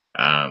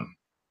 I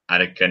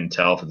couldn't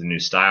tell if it's a new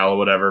style or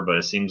whatever, but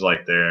it seems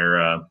like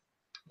they're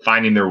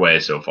finding their way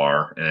so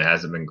far, and it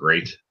hasn't been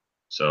great.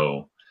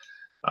 So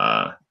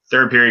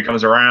third period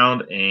comes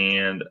around,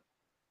 and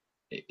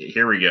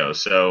here we go.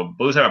 So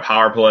Blues have a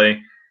power play,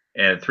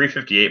 and at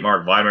 3:58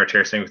 mark, Vladimir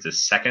Tarasenko with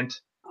his second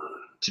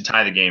to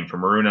tie the game for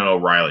Maroon and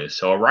O'Reilly.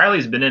 So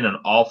O'Reilly's been in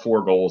on all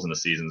 4 goals in the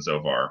season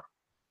so far.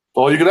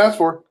 All you could ask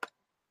for.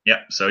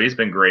 Yep, so he's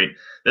been great.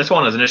 This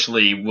one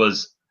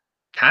was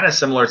kind of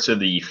similar to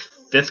the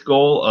 5th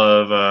goal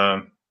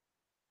of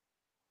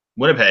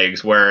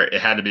Winnipeg's, where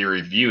it had to be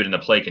reviewed and the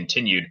play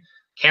continued.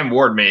 Cam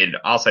Ward made,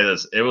 I'll say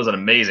this, it was an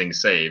amazing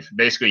save.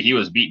 Basically, he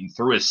was beaten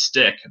through his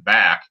stick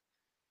back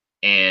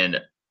and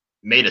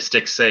made a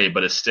stick save,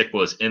 but his stick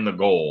was in the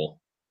goal,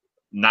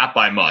 not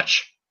by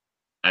much.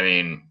 I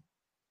mean,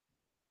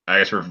 I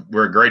guess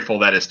we're grateful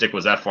that his stick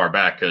was that far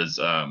back, because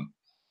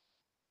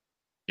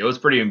it was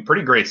pretty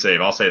great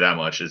save. I'll say that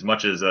much. As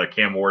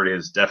Cam Ward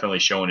has definitely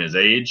shown his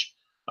age,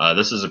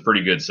 this is a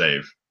pretty good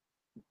save.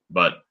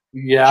 But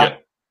yeah,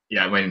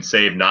 I mean,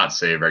 save, not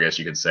save, I guess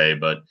you could say,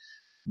 but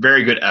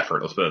very good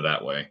effort. Let's put it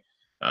that way.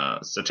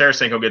 So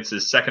Tarasenko gets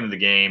his second of the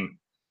game,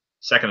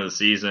 second of the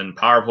season,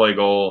 power play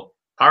goal.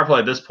 Power play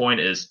at this point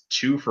is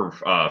 2 for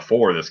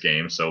 4 this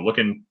game, so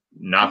looking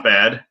not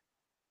bad.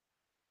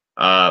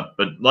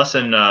 But less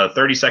than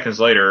 30 seconds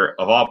later,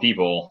 of all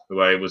people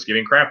who I was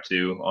giving crap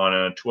to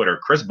on Twitter,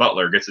 Chris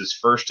Butler gets his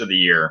first of the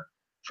year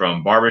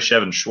from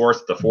Barbashev and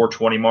Schwartz, the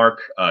 420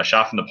 mark.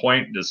 Shot from the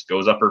point, just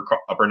goes upper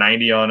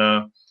 90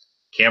 on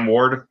Cam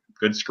Ward.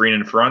 Good screen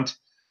in front.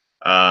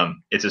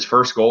 It's his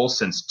first goal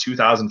since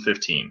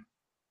 2015.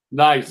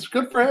 Nice.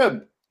 Good for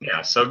him.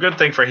 Yeah, so good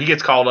thing he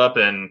gets called up,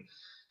 and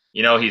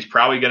he's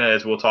probably going to,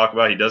 as we'll talk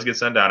about, he does get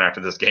sent down after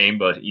this game,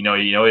 but, he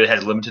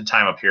has limited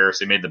time up here,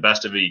 so he made the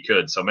best of it he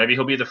could. So maybe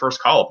he'll be the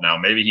first call-up now.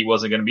 Maybe he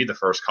wasn't going to be the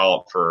first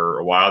call-up for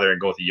a while there and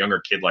go with a younger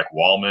kid like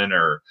Wallman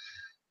or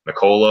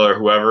Nicola or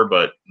whoever,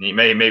 but he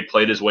may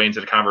played his way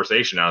into the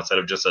conversation now instead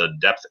of just a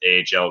depth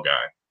AHL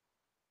guy.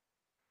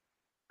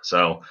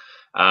 So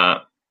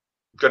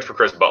good for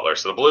Chris Butler.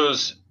 So the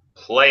Blues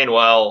playing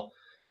well.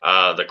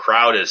 The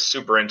crowd is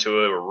super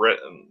into it.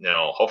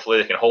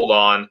 Hopefully they can hold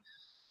on.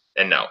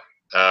 And no.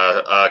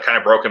 Kind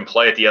of broken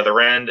play at the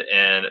other end,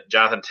 and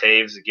Jonathan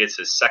Toews gets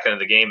his second of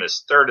the game,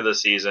 his third of the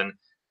season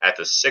at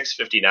the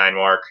 6:59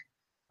 mark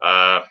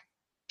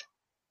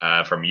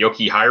from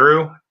Yoki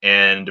Haru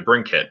and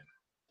DeBrincat.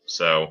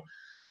 So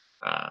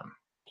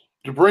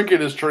DeBrincat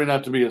is turning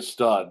out to be a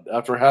stud.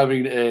 After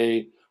having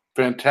a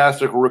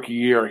fantastic rookie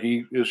year,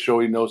 he is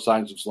showing no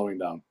signs of slowing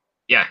down.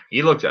 Yeah,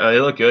 he looked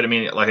good. I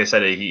mean, like I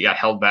said, he got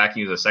held back.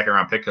 He was a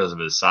second-round pick because of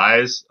his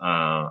size.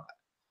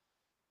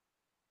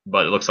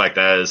 But it looks like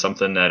that is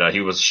something that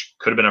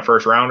could have been a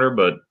first rounder,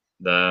 but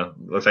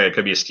looks like it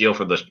could be a steal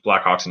for the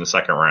Blackhawks in the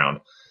second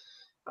round.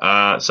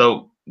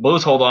 So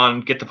Blues hold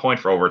on, get the point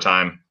for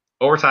overtime.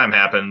 Overtime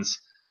happens.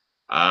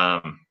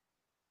 The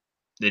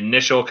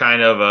initial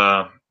kind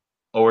of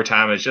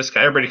overtime is just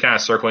everybody kind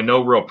of circling,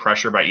 no real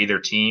pressure by either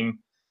team.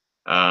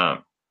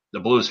 The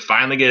Blues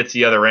finally get it to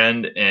the other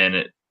end,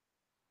 and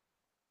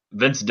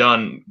Vince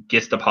Dunn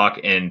gets the puck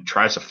and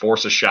tries to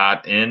force a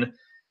shot in.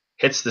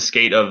 Hits the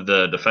skate of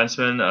the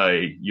defenseman,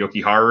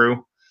 Yoki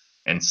Haru,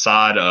 and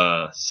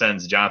Saad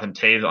sends Jonathan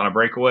Toews on a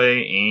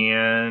breakaway,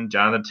 and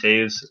Jonathan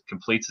Toews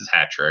completes his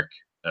hat trick.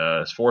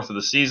 His fourth of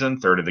the season,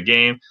 third of the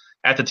game,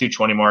 at the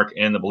 2:20 mark,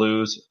 and the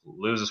Blues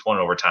lose this one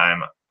in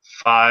overtime,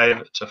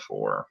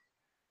 5-4.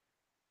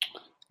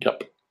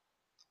 Yep.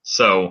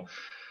 So,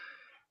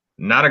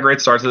 not a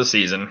great start to the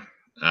season.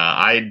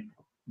 I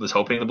was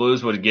hoping the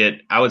Blues would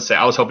get, I was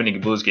hoping the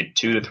Blues get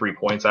 2 to 3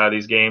 points out of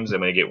these games,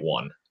 and they get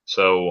 1.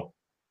 So,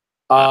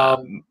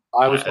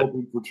 I was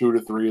hoping for 2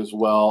 to 3 as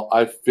well.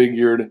 I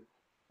figured,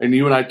 and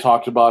you and I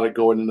talked about it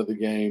going into the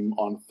game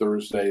on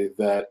Thursday,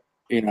 that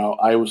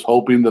I was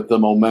hoping that the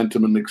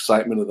momentum and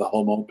excitement of the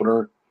home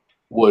opener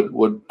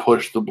would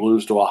push the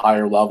Blues to a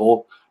higher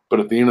level. But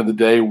at the end of the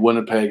day,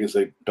 Winnipeg is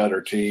a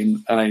better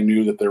team, and I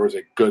knew that there was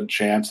a good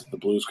chance that the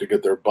Blues could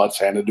get their butts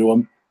handed to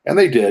them, and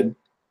they did.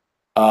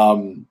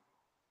 But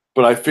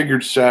I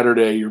figured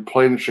Saturday you're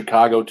playing a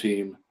Chicago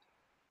team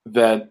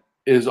that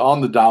is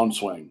on the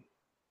downswing.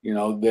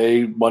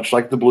 They, much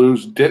like the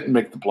Blues, didn't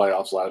make the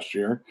playoffs last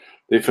year.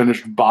 They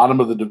finished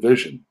bottom of the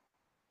division.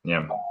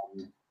 Yeah.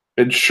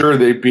 And sure,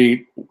 they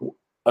beat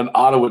an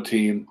Ottawa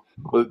team,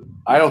 but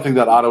I don't think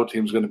that Ottawa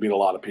team is going to beat a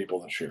lot of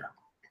people this year.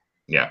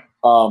 Yeah.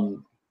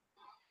 And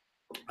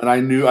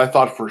I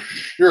thought for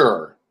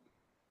sure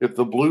if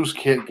the Blues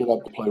can't get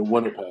up to play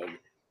Winnipeg,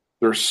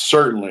 they're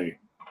certainly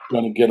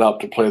going to get up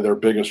to play their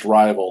biggest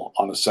rival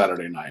on a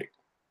Saturday night.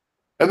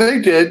 And they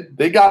did.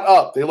 They got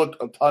up. They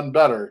looked a ton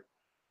better.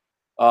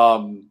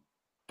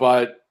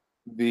 But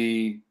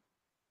the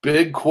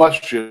big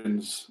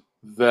questions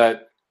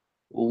that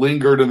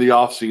lingered in the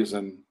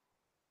offseason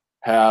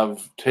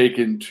have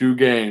taken 2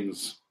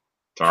 games.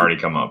 It's already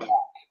come up.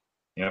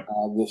 Yep.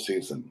 This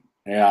season.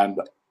 And,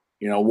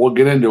 we'll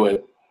get into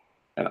it.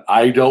 And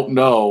I don't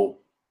know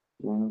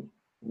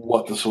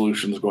what the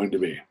solution is going to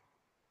be.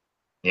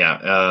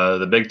 Yeah.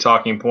 The big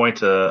talking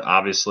point,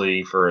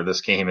 obviously, for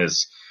this game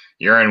is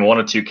you're in one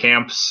of 2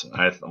 camps.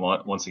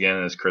 Once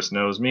again, as Chris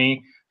knows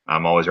me,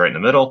 I'm always right in the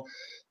middle.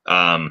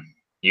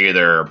 You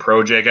either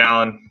pro Jake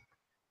Allen,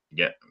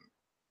 get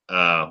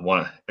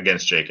one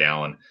against Jake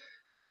Allen.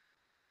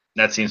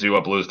 That seems to be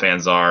what Blues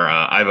fans are.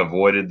 I've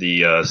avoided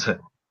the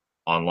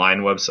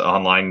online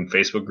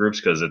Facebook groups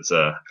because it's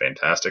a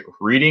fantastic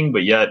reading,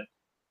 but yet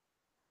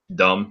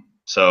dumb.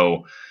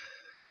 So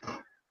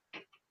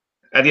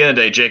at the end of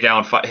the day, Jake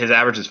Allen, his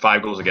average is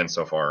 5 goals against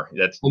so far.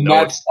 There's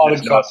no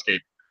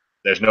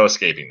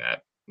escaping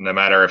that, no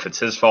matter if it's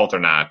his fault or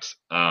not.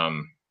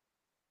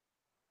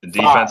 The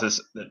defense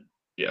is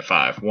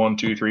 5. 1,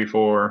 2, 3,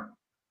 4.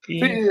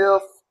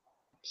 5.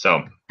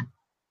 So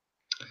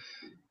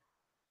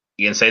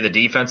you can say the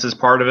defense is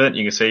part of it.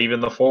 You can say even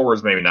the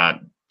forwards maybe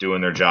not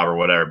doing their job or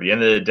whatever. But at the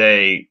end of the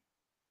day,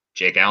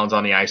 Jake Allen's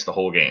on the ice the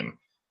whole game.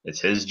 It's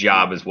his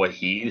job, is what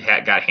he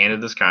got handed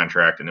this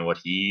contract, and what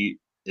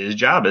his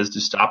job is to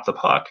stop the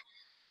puck.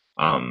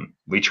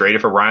 We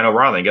traded for Ryan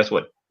O'Reilly, and guess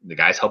what? The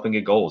guy's helping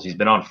get goals. He's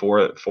been on four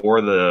of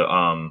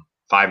the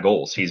 5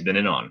 goals he's been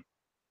in on.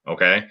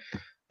 Okay.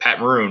 Pat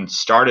Maroon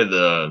started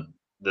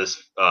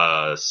this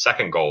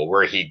second goal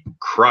where he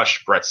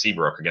crushed Brett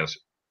Seabrook against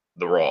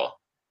the Raw.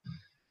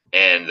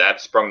 And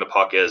that sprung the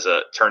puck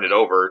turned it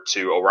over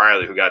to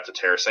O'Reilly, who got to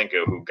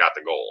Tarasenko, who got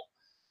the goal.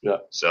 Yeah.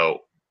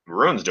 So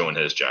Maroon's doing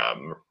his job.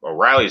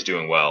 O'Reilly's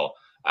doing well.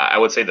 I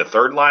would say the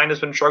third line has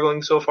been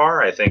struggling so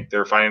far. I think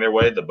they're finding their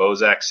way, the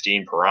Bozak,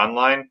 Steen, Perron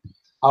line.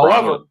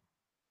 However,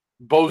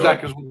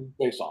 Bozak is winning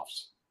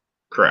faceoffs.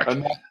 Correct.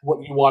 And that's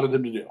what you wanted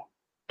him to do.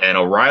 And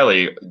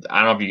O'Reilly,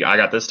 I don't know if I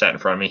got this stat in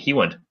front of me. He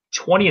went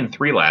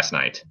 20-3 last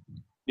night.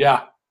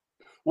 Yeah.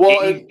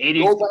 Well,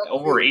 80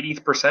 over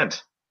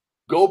 80%.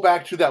 Go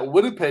back to that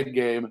Winnipeg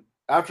game.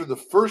 After the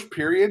first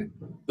period,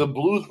 the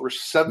Blues were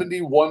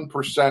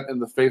 71% in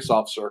the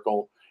faceoff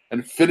circle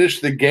and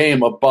finished the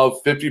game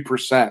above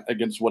 50%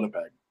 against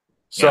Winnipeg.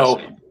 So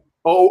Yes.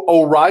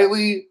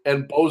 O'Reilly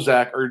and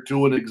Bozak are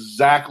doing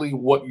exactly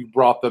what you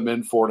brought them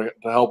in for to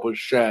help with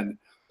Schenn.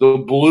 The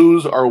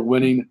Blues are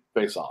winning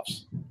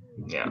faceoffs.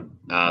 Yeah.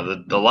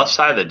 The left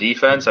side of the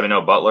defense, I mean,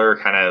 no, Butler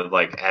kind of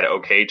like had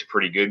okay to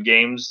pretty good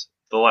games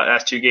the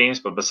last 2 games,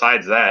 but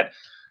besides that,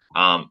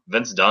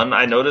 Vince Dunn,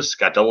 I noticed,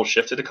 got double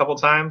shifted a couple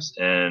times,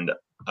 and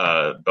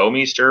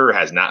Bouwmeester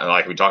has not,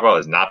 like we talked about,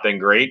 has not been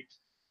great.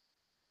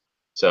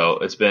 So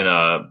it's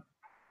been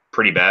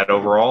pretty bad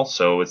overall.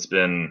 So it's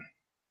been,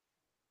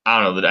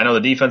 I don't know. I know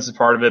the defense is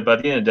part of it, but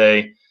at the end of the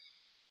day,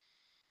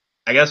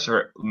 I guess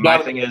my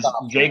thing is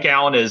Jake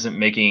Allen isn't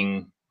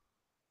making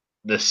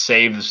the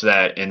saves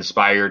that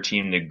inspire your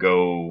team to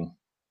go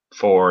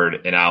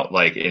forward and out,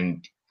 like,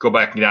 and go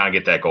back down and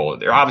get that goal.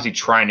 They're obviously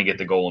trying to get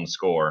the goal and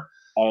score.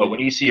 But when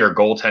you see your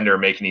goaltender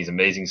making these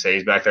amazing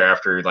saves back there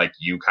after, like,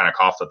 you kind of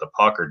coughed at the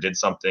puck or did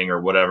something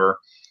or whatever,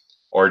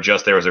 or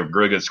just there was a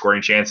really good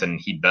scoring chance and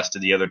he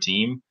bested the other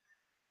team,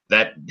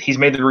 that he's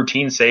made the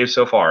routine saves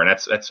so far, and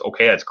that's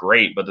okay, that's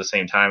great. But at the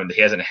same time,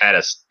 he hasn't had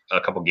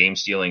a couple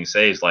game-stealing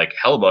saves like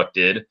Hellebuck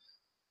did,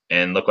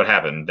 and look what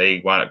happened.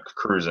 They wound up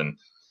cruising.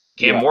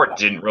 Cam Mort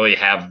didn't really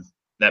have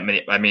that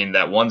many. I mean,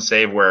 that one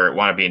save where it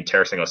wound up being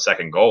Tarasenko's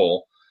second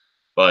goal.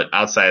 But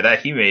outside of that,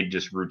 he made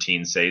just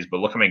routine saves. But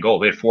look how many goals.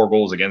 We had 4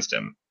 goals against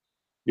him.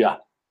 Yeah.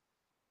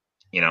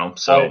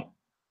 So.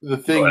 The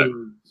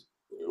thing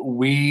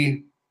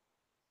is,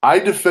 I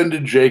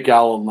defended Jake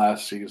Allen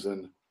last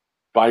season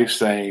by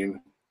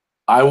saying,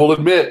 I will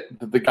admit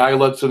that the guy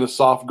lets in a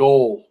soft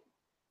goal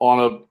on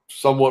a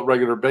somewhat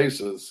regular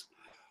basis,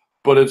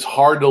 but it's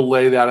hard to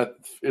lay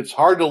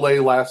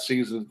last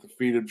season at the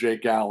feet of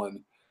Jake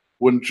Allen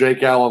when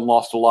Jake Allen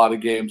lost a lot of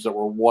games that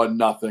were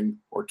 1-0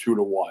 or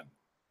 2-1.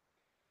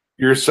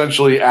 You're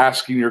essentially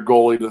asking your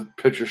goalie to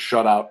pitch a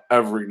shutout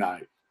every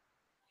night.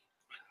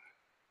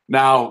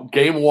 Now,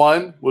 game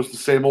 1 was the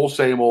same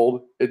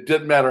old. It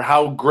didn't matter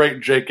how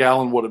great Jake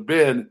Allen would have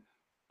been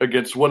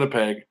against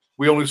Winnipeg.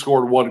 We only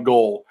scored 1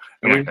 goal,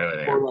 and we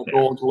didn't score that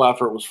goal until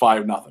after it was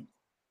 5-0.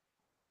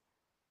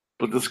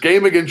 But this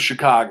game against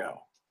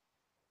Chicago,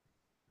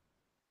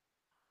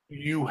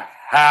 you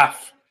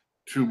have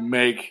to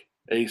make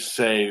a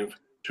save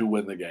to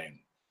win the game,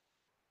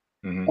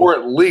 or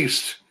at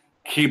least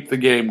keep the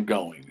game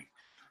going.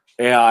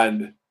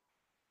 And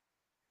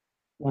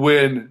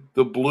when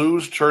the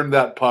Blues turned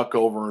that puck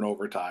over in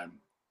overtime,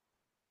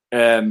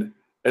 and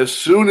as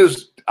soon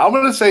as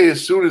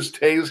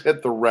Taves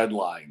hit the red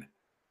line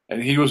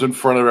and he was in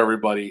front of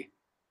everybody,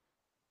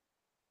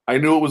 I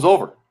knew it was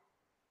over.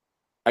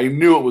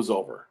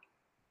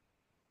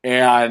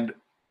 And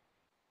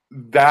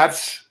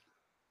that's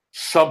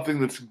something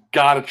that's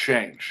got to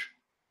change.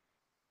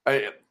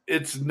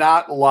 It's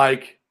not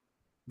like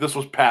this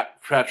was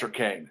Patrick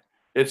Kane.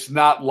 It's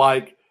not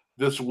like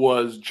this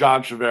was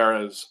John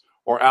Tavares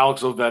or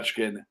Alex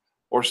Ovechkin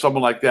or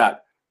someone like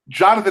that.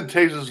 Jonathan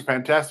Toews is a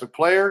fantastic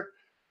player.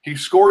 He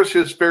scores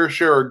his fair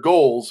share of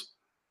goals,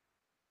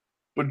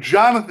 but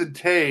Jonathan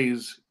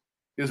Toews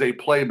is a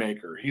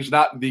playmaker. He's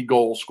not the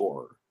goal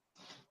scorer.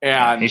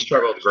 And he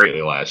struggled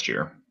greatly last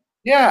year.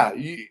 Yeah,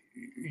 he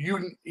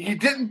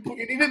didn't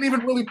even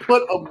really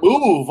put a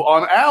move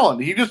on Allen.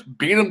 He just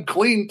beat him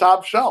clean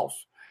top shelf.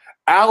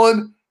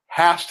 Allen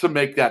has to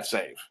make that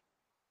save.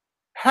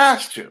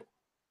 Has to.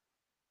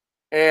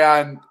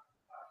 And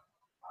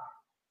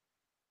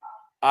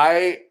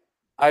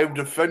I've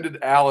defended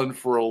Allen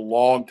for a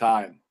long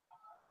time.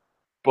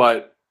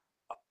 But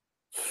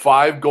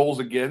 5 goals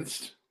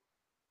against,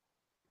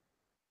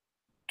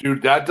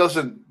 dude, that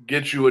doesn't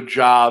get you a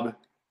job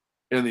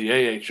in the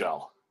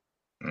AHL.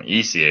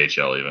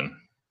 ECHL even.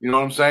 You know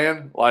what I'm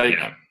saying? Like,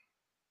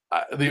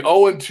 the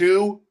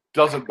 0-2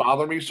 doesn't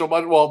bother me so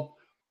much. Well,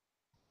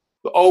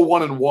 the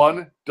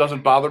 0-1-1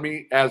 doesn't bother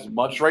me as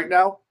much right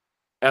now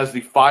as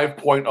the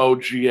 5.0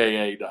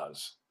 GAA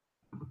does.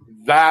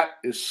 That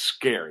is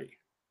scary.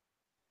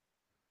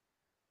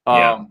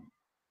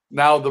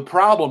 Now, the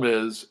problem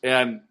is,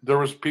 and there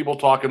was people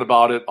talking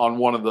about it on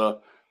one of the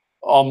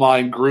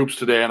online groups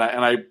today, and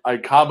I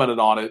commented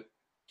on it.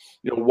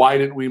 You know, why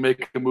didn't we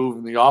make a move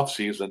in the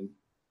offseason?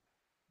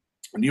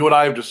 And you and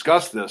I have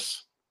discussed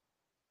this.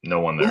 No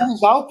one there.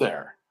 Who's out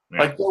there? Yeah.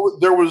 Like,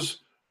 there was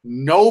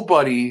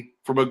nobody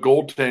from a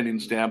goaltending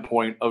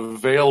standpoint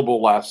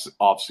available last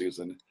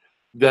offseason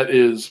that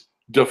is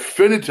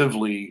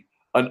definitively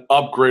an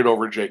upgrade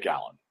over Jake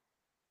Allen.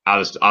 I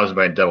was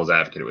playing devil's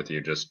advocate with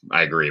you.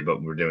 I agree,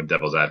 but we're doing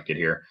devil's advocate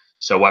here.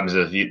 So what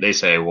happens if they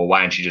say, well,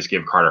 why didn't you just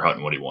give Carter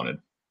Hutton what he wanted?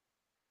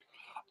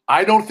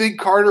 I don't think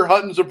Carter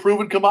Hutton's a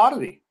proven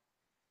commodity.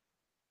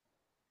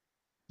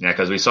 Yeah,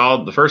 because we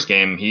saw the first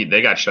game,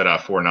 they got shut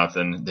out 4-0.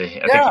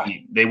 I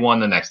think they won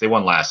They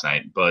won last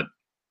night. But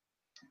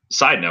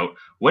side note,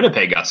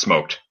 Winnipeg got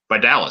smoked by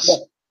Dallas.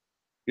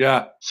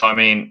 Yeah. So I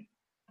mean,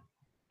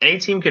 any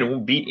team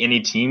can beat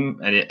any team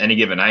at any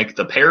given night.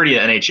 The parity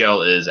of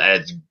NHL is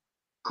as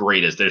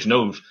great as there's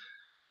no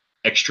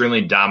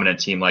extremely dominant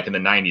team like in the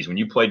 90s. When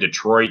you played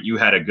Detroit, you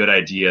had a good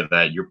idea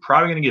that you're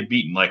probably going to get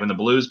beaten. Like when the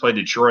Blues played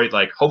Detroit,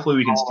 like hopefully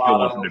we can steal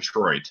one from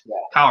Detroit. Yeah.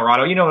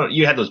 Colorado,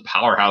 you had those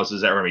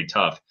powerhouses that were going to be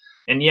tough.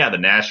 And yeah, the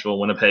Nashville,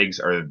 Winnipegs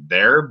are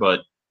there,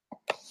 but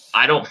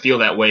I don't feel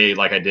that way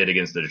like I did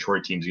against the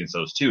Detroit teams against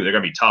those two. They're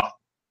going to be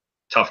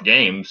tough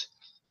games,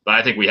 but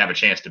I think we have a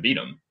chance to beat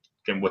them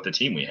with the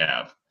team we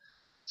have.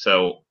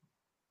 So,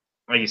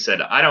 like you said,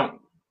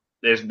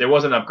 there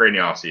wasn't an upgrade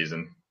in the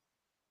offseason,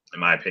 in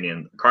my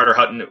opinion. Carter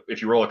Hutton,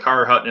 if you roll a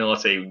Carter Hutton and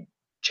let's say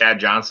Chad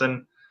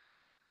Johnson,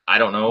 I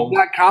don't know. I'm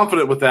not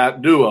confident with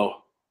that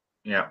duo.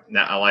 Yeah,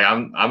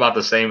 I'm about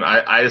the same.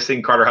 I just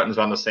think Carter Hutton's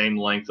on the same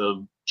length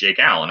of Jake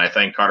Allen. I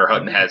think Carter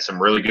Hutton had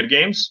some really good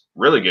games,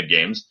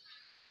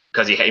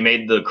 because he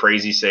made the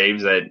crazy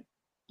saves that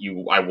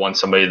I want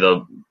somebody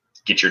to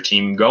get your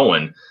team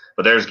going.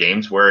 But there's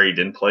games where he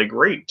didn't play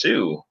great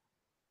too,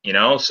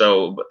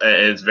 So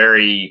it's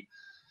very,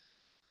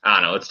 I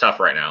don't know, it's tough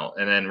right now.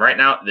 And then right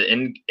now,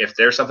 if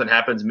there's something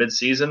happens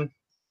mid-season,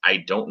 I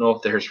don't know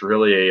if there's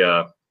really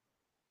a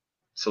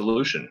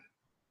solution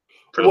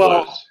for the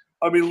Blues.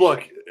 I mean,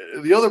 look,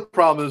 the other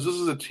problem is this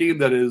is a team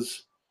that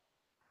is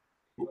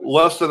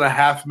less than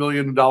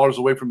 $500,000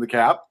 away from the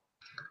cap.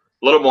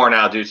 A little more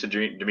now due to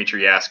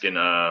Dmitry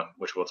Yaskin,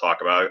 which we'll talk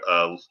about,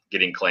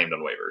 getting claimed on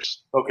waivers.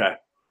 Okay.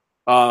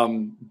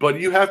 But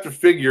you have to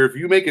figure if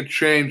you make a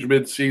change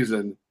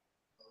mid-season,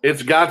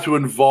 it's got to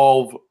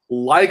involve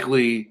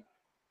likely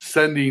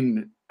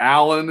sending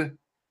Allen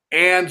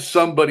and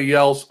somebody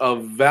else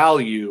of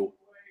value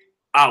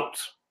out.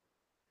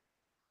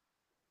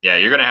 Yeah,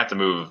 you're going to have to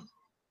move,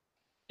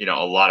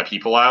 a lot of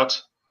people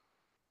out.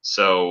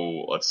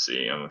 So let's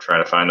see. I'm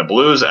trying to find the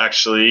Blues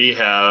actually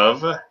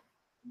have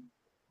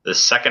the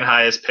second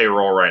highest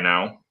payroll right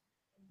now.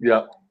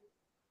 Yep.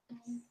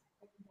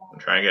 I'm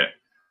trying to get it.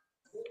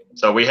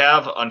 So we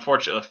have,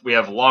 unfortunately, we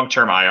have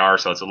long-term IR,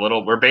 so it's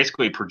we're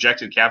basically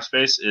projected cap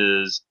space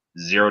is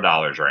 $0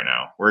 right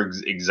now. We're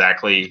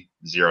exactly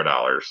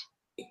 $0.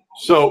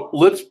 So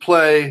let's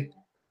play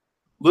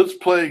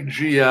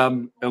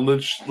GM and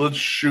let's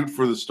shoot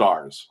for the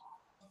stars.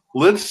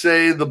 Let's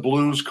say the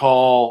Blues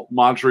call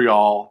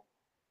Montreal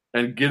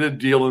and get a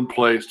deal in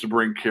place to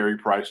bring Carey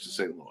Price to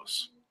St.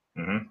 Louis.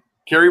 Mm-hmm.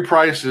 Carey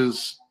Price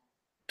is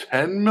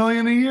 $10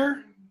 million a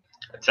year?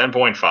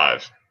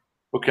 10.5.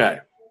 Okay.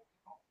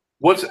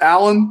 What's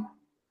Allen?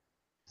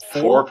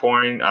 4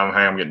 point.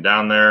 I'm getting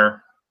down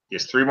there. He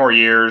has 3 more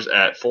years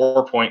at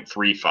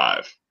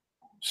 4.35.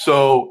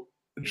 So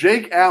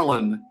Jake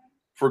Allen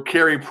for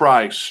Carey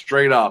Price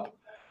straight up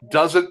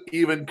doesn't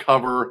even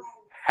cover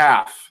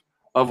half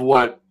of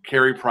what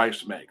Carey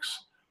Price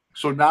makes.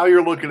 So now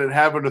you're looking at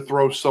having to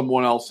throw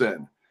someone else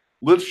in.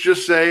 Let's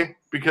just say,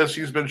 because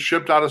he's been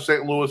shipped out of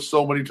St. Louis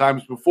so many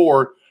times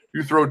before,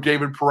 you throw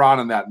David Perron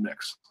in that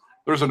mix.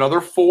 There's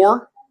another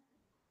 4.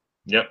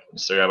 Yep.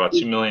 So you got about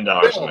 $2 million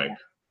to make.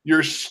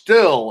 You're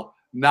still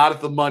not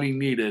at the money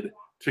needed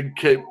to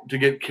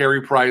get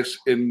Carey Price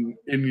in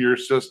your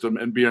system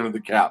and be under the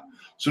cap.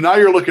 So now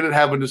you're looking at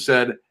having to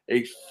send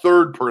a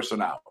third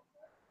person out.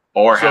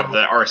 Or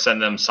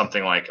send them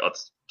something like,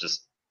 let's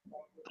just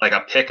like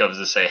a pick of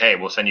to say, hey,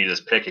 we'll send you this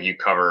pick if you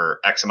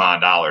cover X amount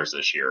of dollars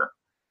this year.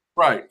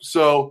 Right.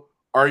 So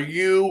are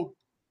you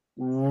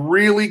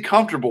really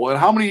comfortable? And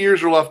how many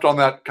years are left on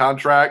that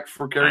contract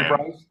for Carey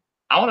Price?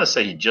 I want to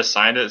say he just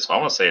signed it, so I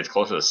want to say it's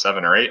closer to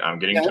 7 or 8. I'm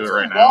getting to it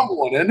right now.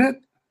 One, isn't it?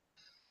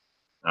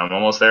 I'm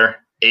almost there.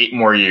 8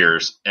 more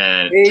years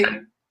and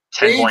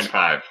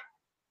 10.5.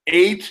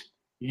 8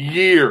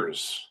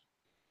 years.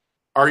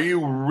 Are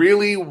you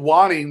really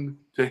wanting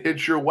to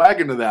hitch your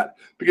wagon to that?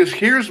 Because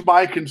here's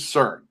my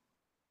concern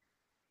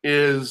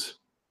is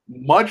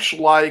much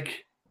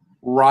like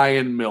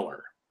Ryan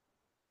Miller.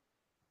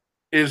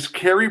 Is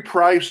Carey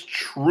Price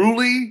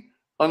truly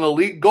an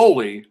elite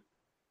goalie,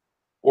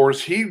 or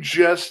is he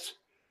just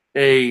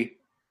a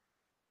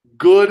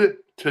good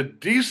to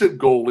decent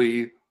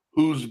goalie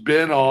who's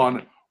been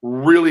on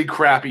really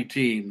crappy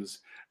teams?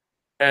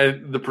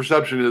 And the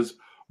perception is,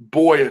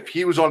 boy, if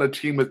he was on a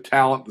team with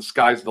talent, the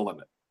sky's the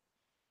limit.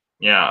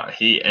 Yeah,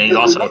 he's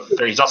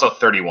also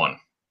 31.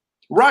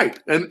 Right.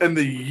 And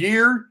the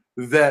year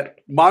that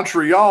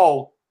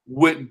Montreal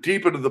went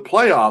deep into the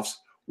playoffs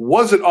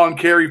wasn't on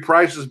Carey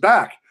Price's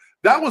back.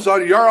 That was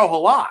on Jaro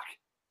Halak.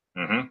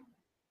 Mm-hmm.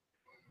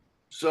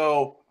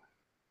 So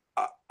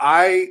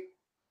right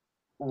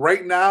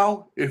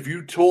now, if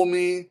you told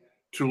me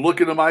to look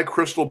into my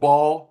crystal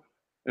ball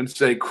and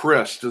say,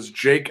 Chris, does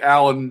Jake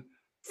Allen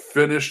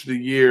finish the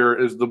year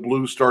as the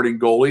Blues starting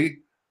goalie?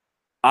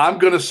 I'm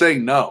going to say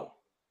no.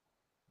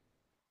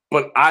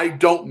 But I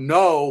don't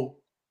know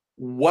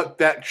what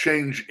that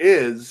change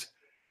is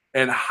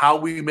and how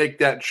we make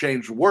that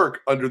change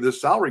work under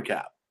this salary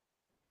cap.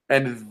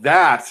 And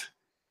that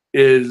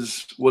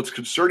is what's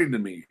concerning to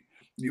me.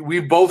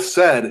 We've both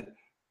said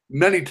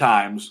many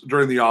times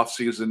during the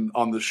offseason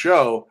on the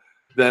show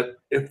that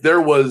if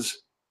there was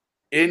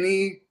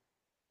any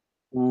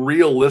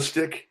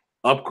realistic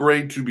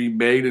upgrade to be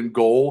made in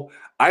goal,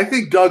 I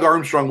think Doug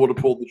Armstrong would have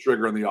pulled the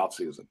trigger in the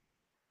offseason.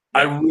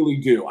 I really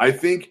do. I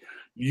think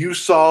you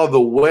saw the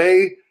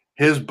way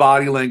his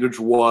body language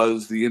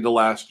was the end of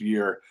last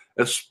year,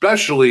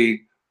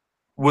 especially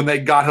when they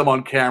got him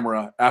on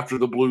camera after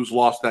the Blues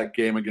lost that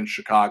game against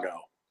Chicago.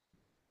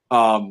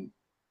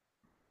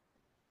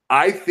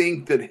 I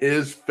think that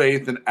his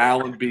faith in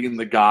Allen being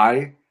the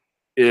guy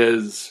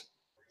is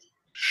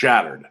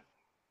shattered.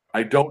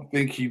 I don't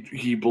think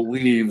he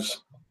believes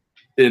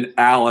in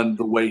Allen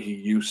the way he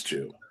used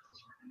to.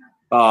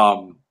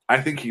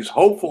 I think he's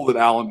hopeful that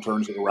Allen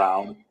turns it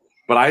around,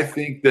 but I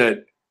think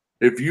that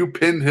if you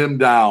pinned him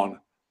down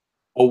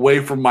away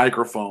from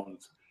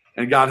microphones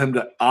and got him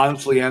to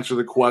honestly answer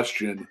the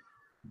question,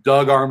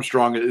 Doug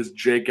Armstrong, is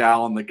Jake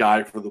Allen the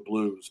guy for the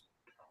Blues?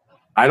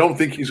 I don't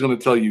think he's going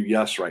to tell you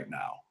yes right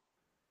now.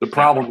 The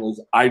problem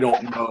is I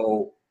don't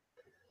know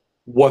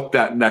what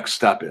that next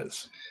step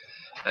is.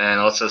 And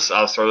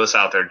I'll throw this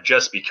out there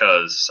just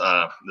because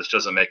this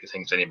doesn't make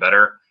things any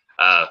better.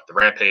 The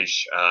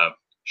Rampage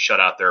shut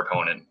out their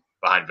opponent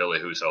behind Ville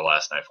Husso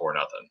last night 4-0.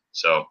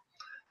 So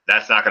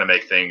that's not going to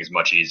make things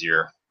much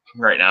easier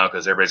right now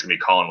because everybody's going to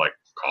be calling, like,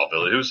 call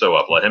Ville Husso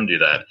up, let him do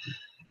that.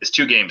 It's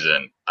 2 games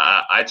in.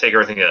 I take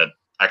everything that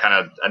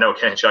I know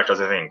Kenny Chuck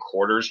does everything in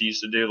quarters he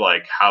used to do,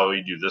 like how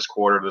we do this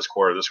quarter, this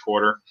quarter, this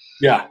quarter.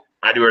 Yeah.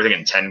 I do everything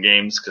in 10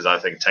 games because I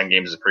think 10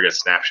 games is a pretty good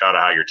snapshot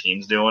of how your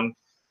team's doing.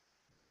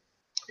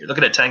 You're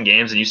looking at 10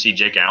 games and you see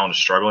Jake Allen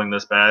struggling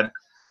this bad.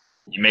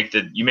 You make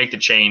the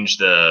change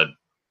to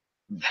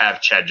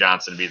have Chad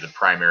Johnson be the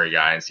primary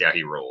guy and see how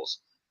he rolls.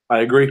 I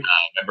agree.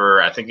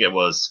 Remember, I think it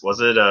was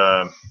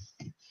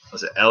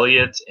it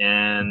Elliott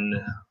and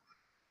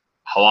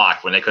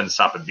Halak when they couldn't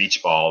stop a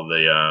beach ball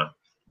the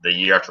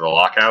year after the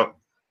lockout?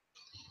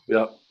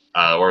 Yep.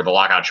 Or the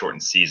lockout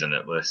shortened season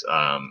at least.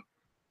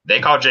 They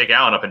called Jake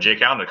Allen up, and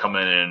Jake Allen to come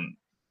in and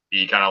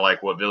be kind of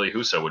like what Ville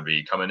Husso would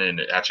be, coming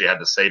in. Actually had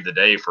to save the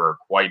day for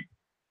quite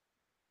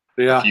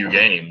a few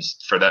games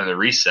for them to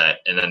reset,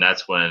 and then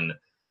that's when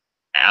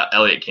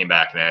Elliott came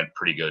back and had a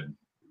pretty good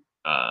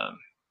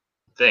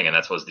thing, and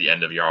that was the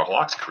end of Jarl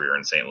Halak's career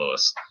in St.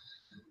 Louis.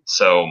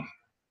 So,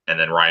 and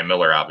then Ryan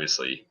Miller,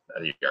 obviously,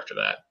 a year after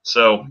that.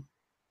 So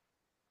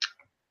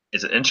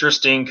it's an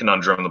interesting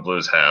conundrum the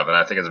Blues have, and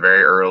I think it's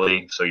very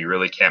early, so you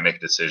really can't make a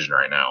decision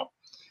right now.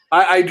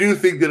 I do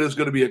think that it's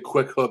going to be a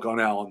quick hook on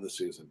Allen this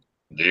season.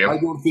 Do you? I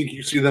don't think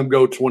you see them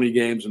go 20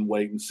 games and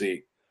wait and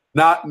see.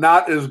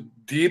 Not as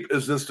deep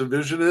as this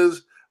division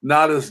is,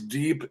 not as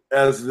deep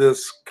as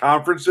this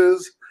conference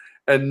is,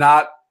 and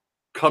not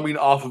coming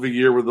off of a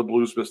year where the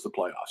Blues missed the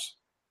playoffs.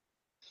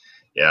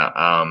 Yeah.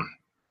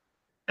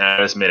 And I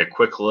just made a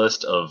quick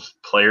list of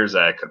players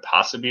that could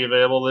possibly be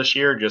available this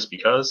year just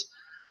because.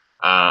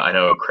 I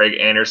know Craig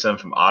Anderson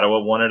from Ottawa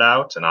wanted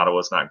out, and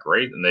Ottawa's not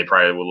great, and they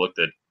probably would look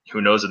at who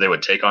knows if they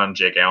would take on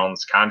Jake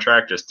Allen's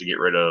contract just to get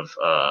rid of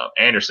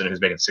Anderson, who's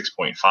making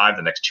 6.5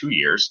 the next 2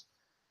 years,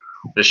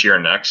 this year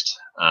and next.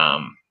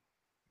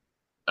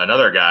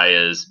 Another guy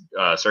is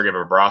Sergei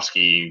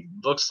Bobrovsky.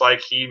 Looks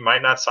like he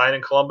might not sign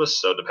in Columbus,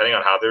 so depending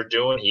on how they're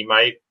doing, he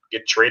might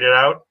get traded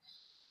out.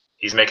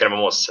 He's making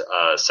almost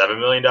 $7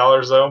 million,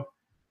 though,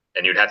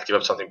 and you'd have to give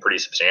up something pretty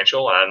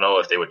substantial. And I don't know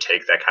if they would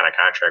take that kind of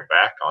contract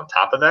back on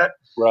top of that.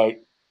 Right.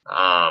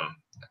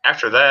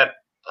 After that,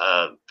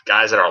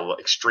 guys that are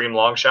extreme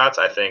long shots,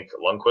 I think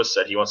Lundqvist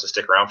said he wants to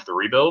stick around for the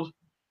rebuild.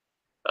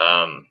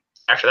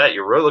 After that,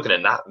 you're really looking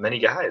at not many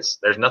guys.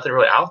 There's nothing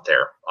really out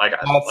there.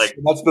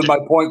 That's been my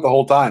point the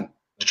whole time.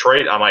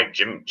 Detroit, I'm like,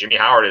 Jimmy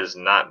Howard is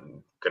not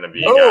going to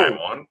be a guy I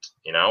want.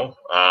 You know,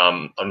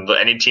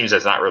 any teams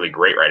that's not really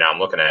great right now, I'm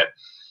looking at.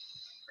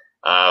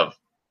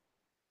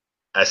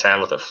 I said I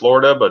looked at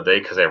Florida, but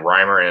because they have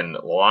Reimer and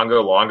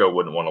Luongo. Luongo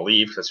wouldn't want to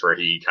leave. That's where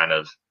he kind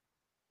of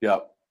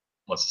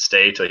wants to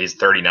stay till he's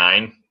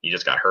 39. He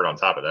just got hurt on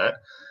top of that.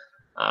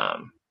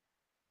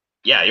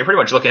 Yeah, you're pretty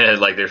much looking at it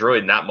like there's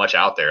really not much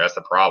out there. That's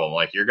the problem.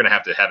 Like you're going to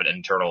have an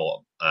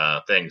internal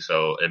thing.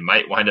 So it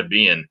might wind up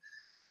being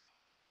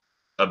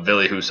a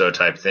Ville Husso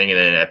type thing. And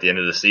then at the end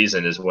of the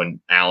season is when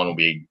the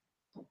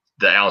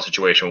Allen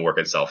situation will work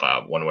itself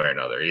out one way or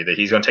another. Either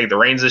he's going to take the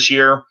reins this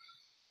year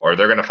or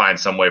they're going to find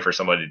some way for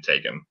somebody to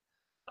take him.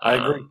 I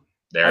agree.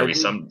 There'll be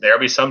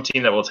some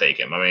team that will take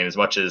him. I mean, as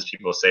much as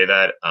people say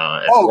that,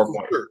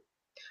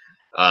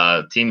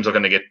 teams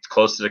looking to get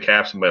close to the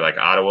cap, somebody like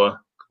Ottawa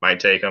might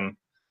take him.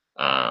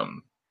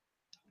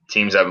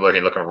 Teams that are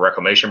looking for a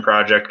reclamation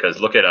project,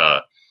 because look at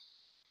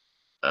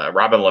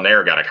Robin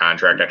Lanier got a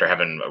contract after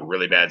having a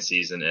really bad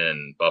season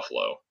in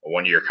Buffalo, a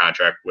 1-year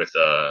contract with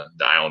the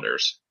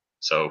Islanders.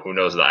 So who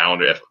knows, the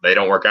Islanders, if they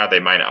don't work out, they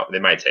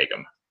might take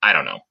him. I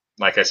don't know.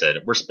 Like I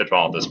said, we're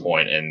spitballing at this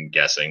point and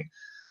guessing.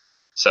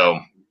 So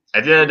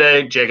at the end of the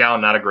day, Jake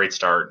Allen, not a great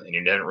start, and he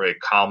didn't really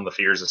calm the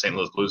fears of St.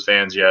 Louis Blues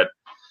fans yet.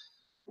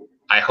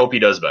 I hope he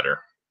does better.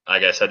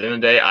 Like I said, at the end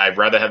of the day, I'd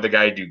rather have the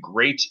guy do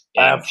great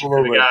and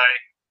cheer the guy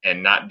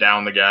and not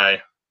down the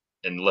guy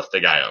and lift the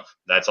guy up.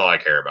 That's all I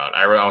care about.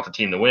 I want the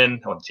team to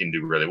win. I want the team to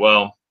do really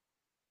well.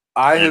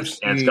 And it's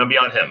going to be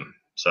on him.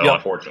 So Yep.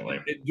 unfortunately,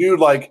 Dude,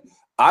 like,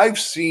 I've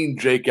seen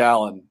Jake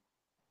Allen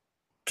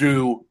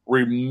do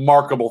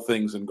remarkable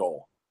things in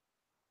goal.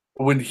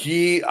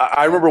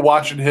 I remember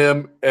watching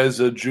him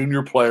as a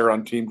junior player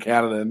on Team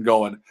Canada and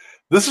going,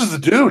 this is the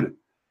dude.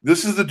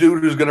 This is the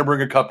dude who's going to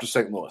bring a cup to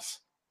St. Louis.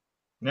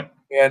 Yep.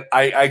 And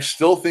I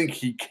still think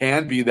he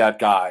can be that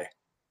guy.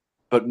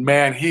 But,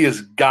 man, he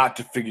has got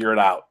to figure it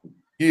out.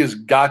 He has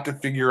got to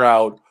figure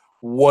out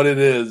what it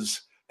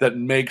is that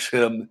makes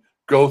him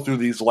go through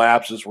these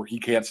lapses where he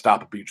can't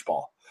stop a beach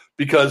ball.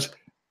 Because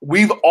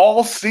we've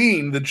all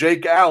seen the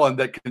Jake Allen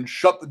that can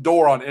shut the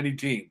door on any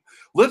team.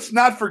 Let's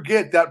not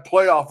forget that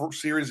playoff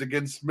series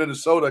against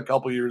Minnesota a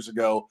couple years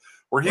ago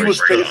where he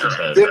was facing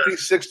 50,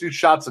 60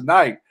 shots a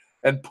night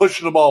and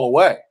pushing them all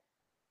away.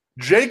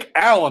 Jake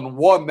Allen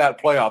won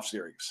that playoff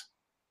series.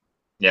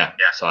 Yeah.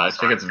 So I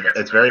think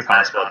it's very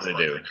possible to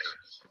do.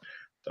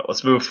 So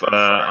let's move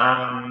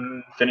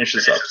on, finish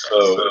this up.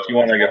 So if you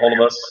want to get hold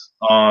of us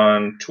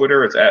on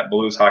Twitter, it's at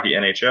Blues Hockey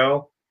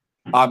NHL.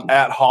 I'm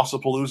at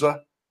Hossapalooza.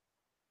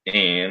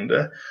 And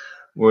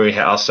we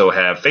also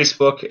have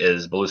Facebook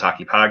is Blues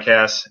Hockey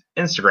Podcast,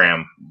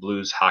 Instagram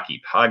Blues Hockey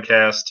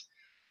Podcast,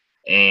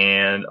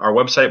 and our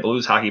website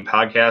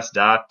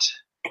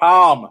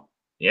blueshockeypodcast.com.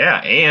 Yeah,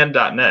 and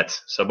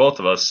 .net. So both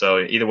of us. So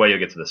either way, you'll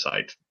get to the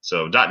site.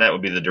 So .net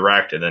would be the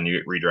direct, and then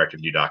you redirect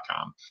to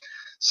 .com.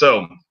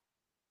 So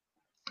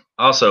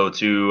also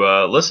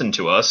to listen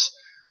to us,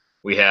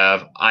 we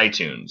have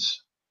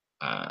iTunes,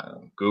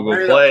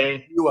 Google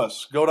Play.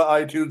 Go to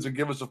iTunes and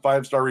give us a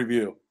 5-star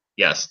review.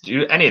 Yes,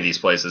 do any of these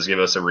places give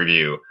us a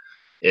review.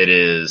 It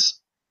is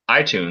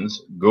iTunes,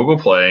 Google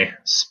Play,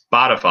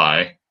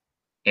 Spotify,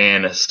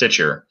 and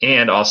Stitcher.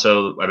 And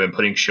also, I've been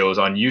putting shows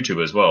on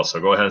YouTube as well. So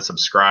go ahead and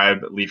subscribe,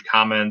 leave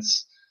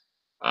comments,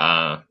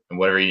 and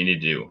whatever you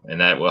need to do.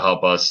 And that will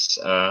help us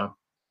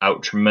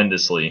out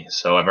tremendously.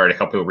 So I've already had a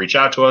couple people reach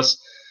out to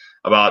us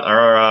about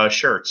our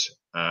shirts.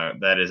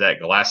 That is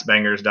at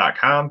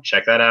glassbangers.com.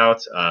 Check that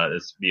out.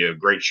 This would be a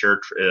great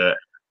shirt,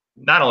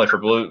 not only for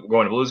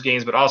going to Blues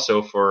games, but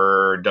also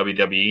for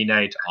WWE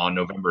night on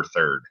November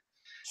 3rd.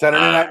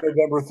 Saturday night,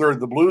 November 3rd.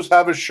 The Blues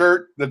have a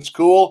shirt that's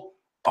cool.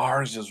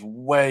 Ours is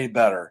way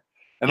better.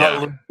 And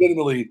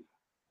legitimately,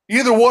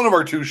 either one of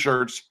our two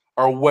shirts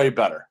are way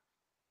better.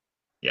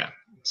 Yeah.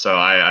 So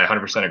I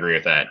 100% agree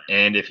with that.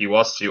 And if you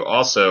want to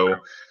also,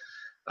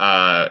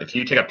 if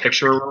you take a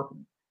picture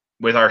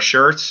with our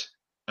shirts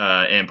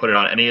and put it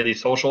on any of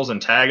these socials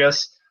and tag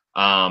us,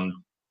 I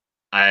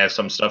have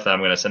some stuff that I'm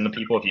going to send to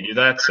people if you do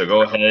that. So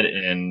go ahead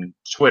and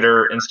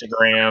Twitter,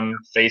 Instagram,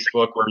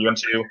 Facebook, wherever you want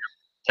to,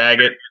 tag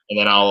it, and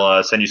then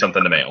I'll send you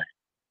something to mail.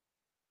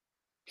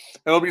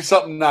 It'll be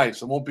something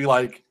nice. It won't be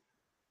like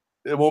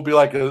a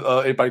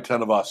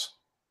 8x10 of us.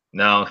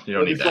 No, you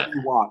don't need that.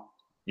 Something you want.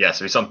 Yes,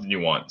 it'll be something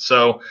you want.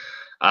 So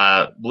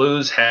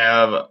Blues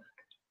have a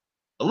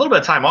little bit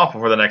of time off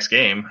before the next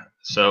game.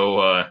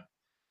 So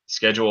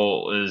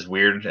schedule is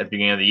weird at the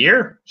beginning of the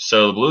year.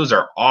 So the Blues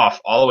are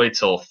off all the way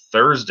till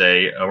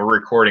Thursday. We're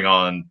recording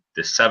on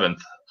the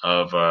 7th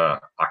of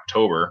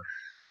October.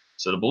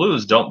 So the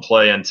Blues don't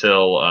play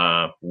until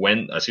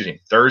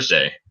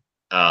Thursday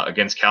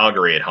against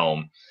Calgary at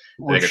home.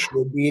 Which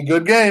should be a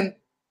good game.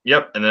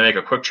 Yep, and then make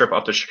a quick trip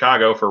up to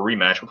Chicago for a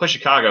rematch. We play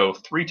Chicago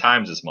 3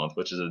 times this month,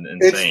 which is insane.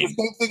 It's the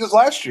same thing as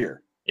last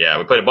year. Yeah,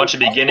 we played a bunch at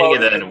the beginning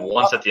and then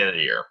once at the end of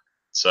the year.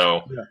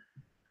 So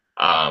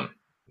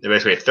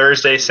basically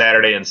Thursday,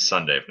 Saturday, and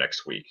Sunday of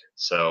next week.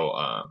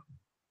 So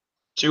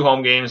 2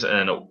 home games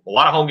and a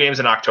lot of home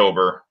games in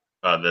October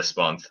this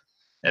month.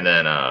 And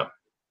then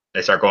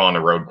they start going on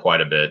the road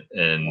quite a bit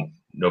in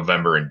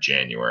November and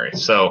January.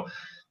 So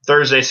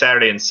Thursday,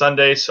 Saturday, and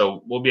Sunday.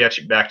 So we'll be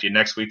actually back to you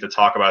next week to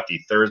talk about the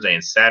Thursday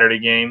and Saturday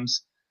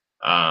games.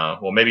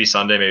 Well, maybe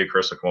Sunday, maybe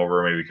Chris will come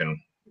over. Maybe we can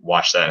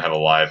watch that and have a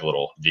live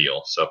little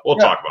deal. So we'll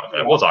talk about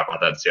that. We'll talk about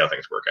that and see how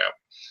things work out.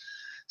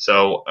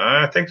 So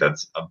I think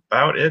that's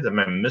about it. Am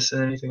I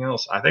missing anything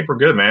else? I think we're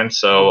good, man.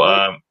 So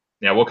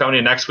we'll come to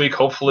you next week.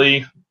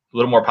 Hopefully a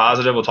little more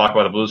positive. We'll talk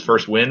about the Blues'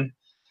 first win.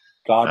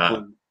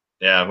 God,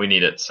 yeah, we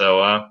need it.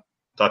 So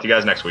talk to you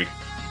guys next week.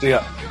 See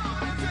ya.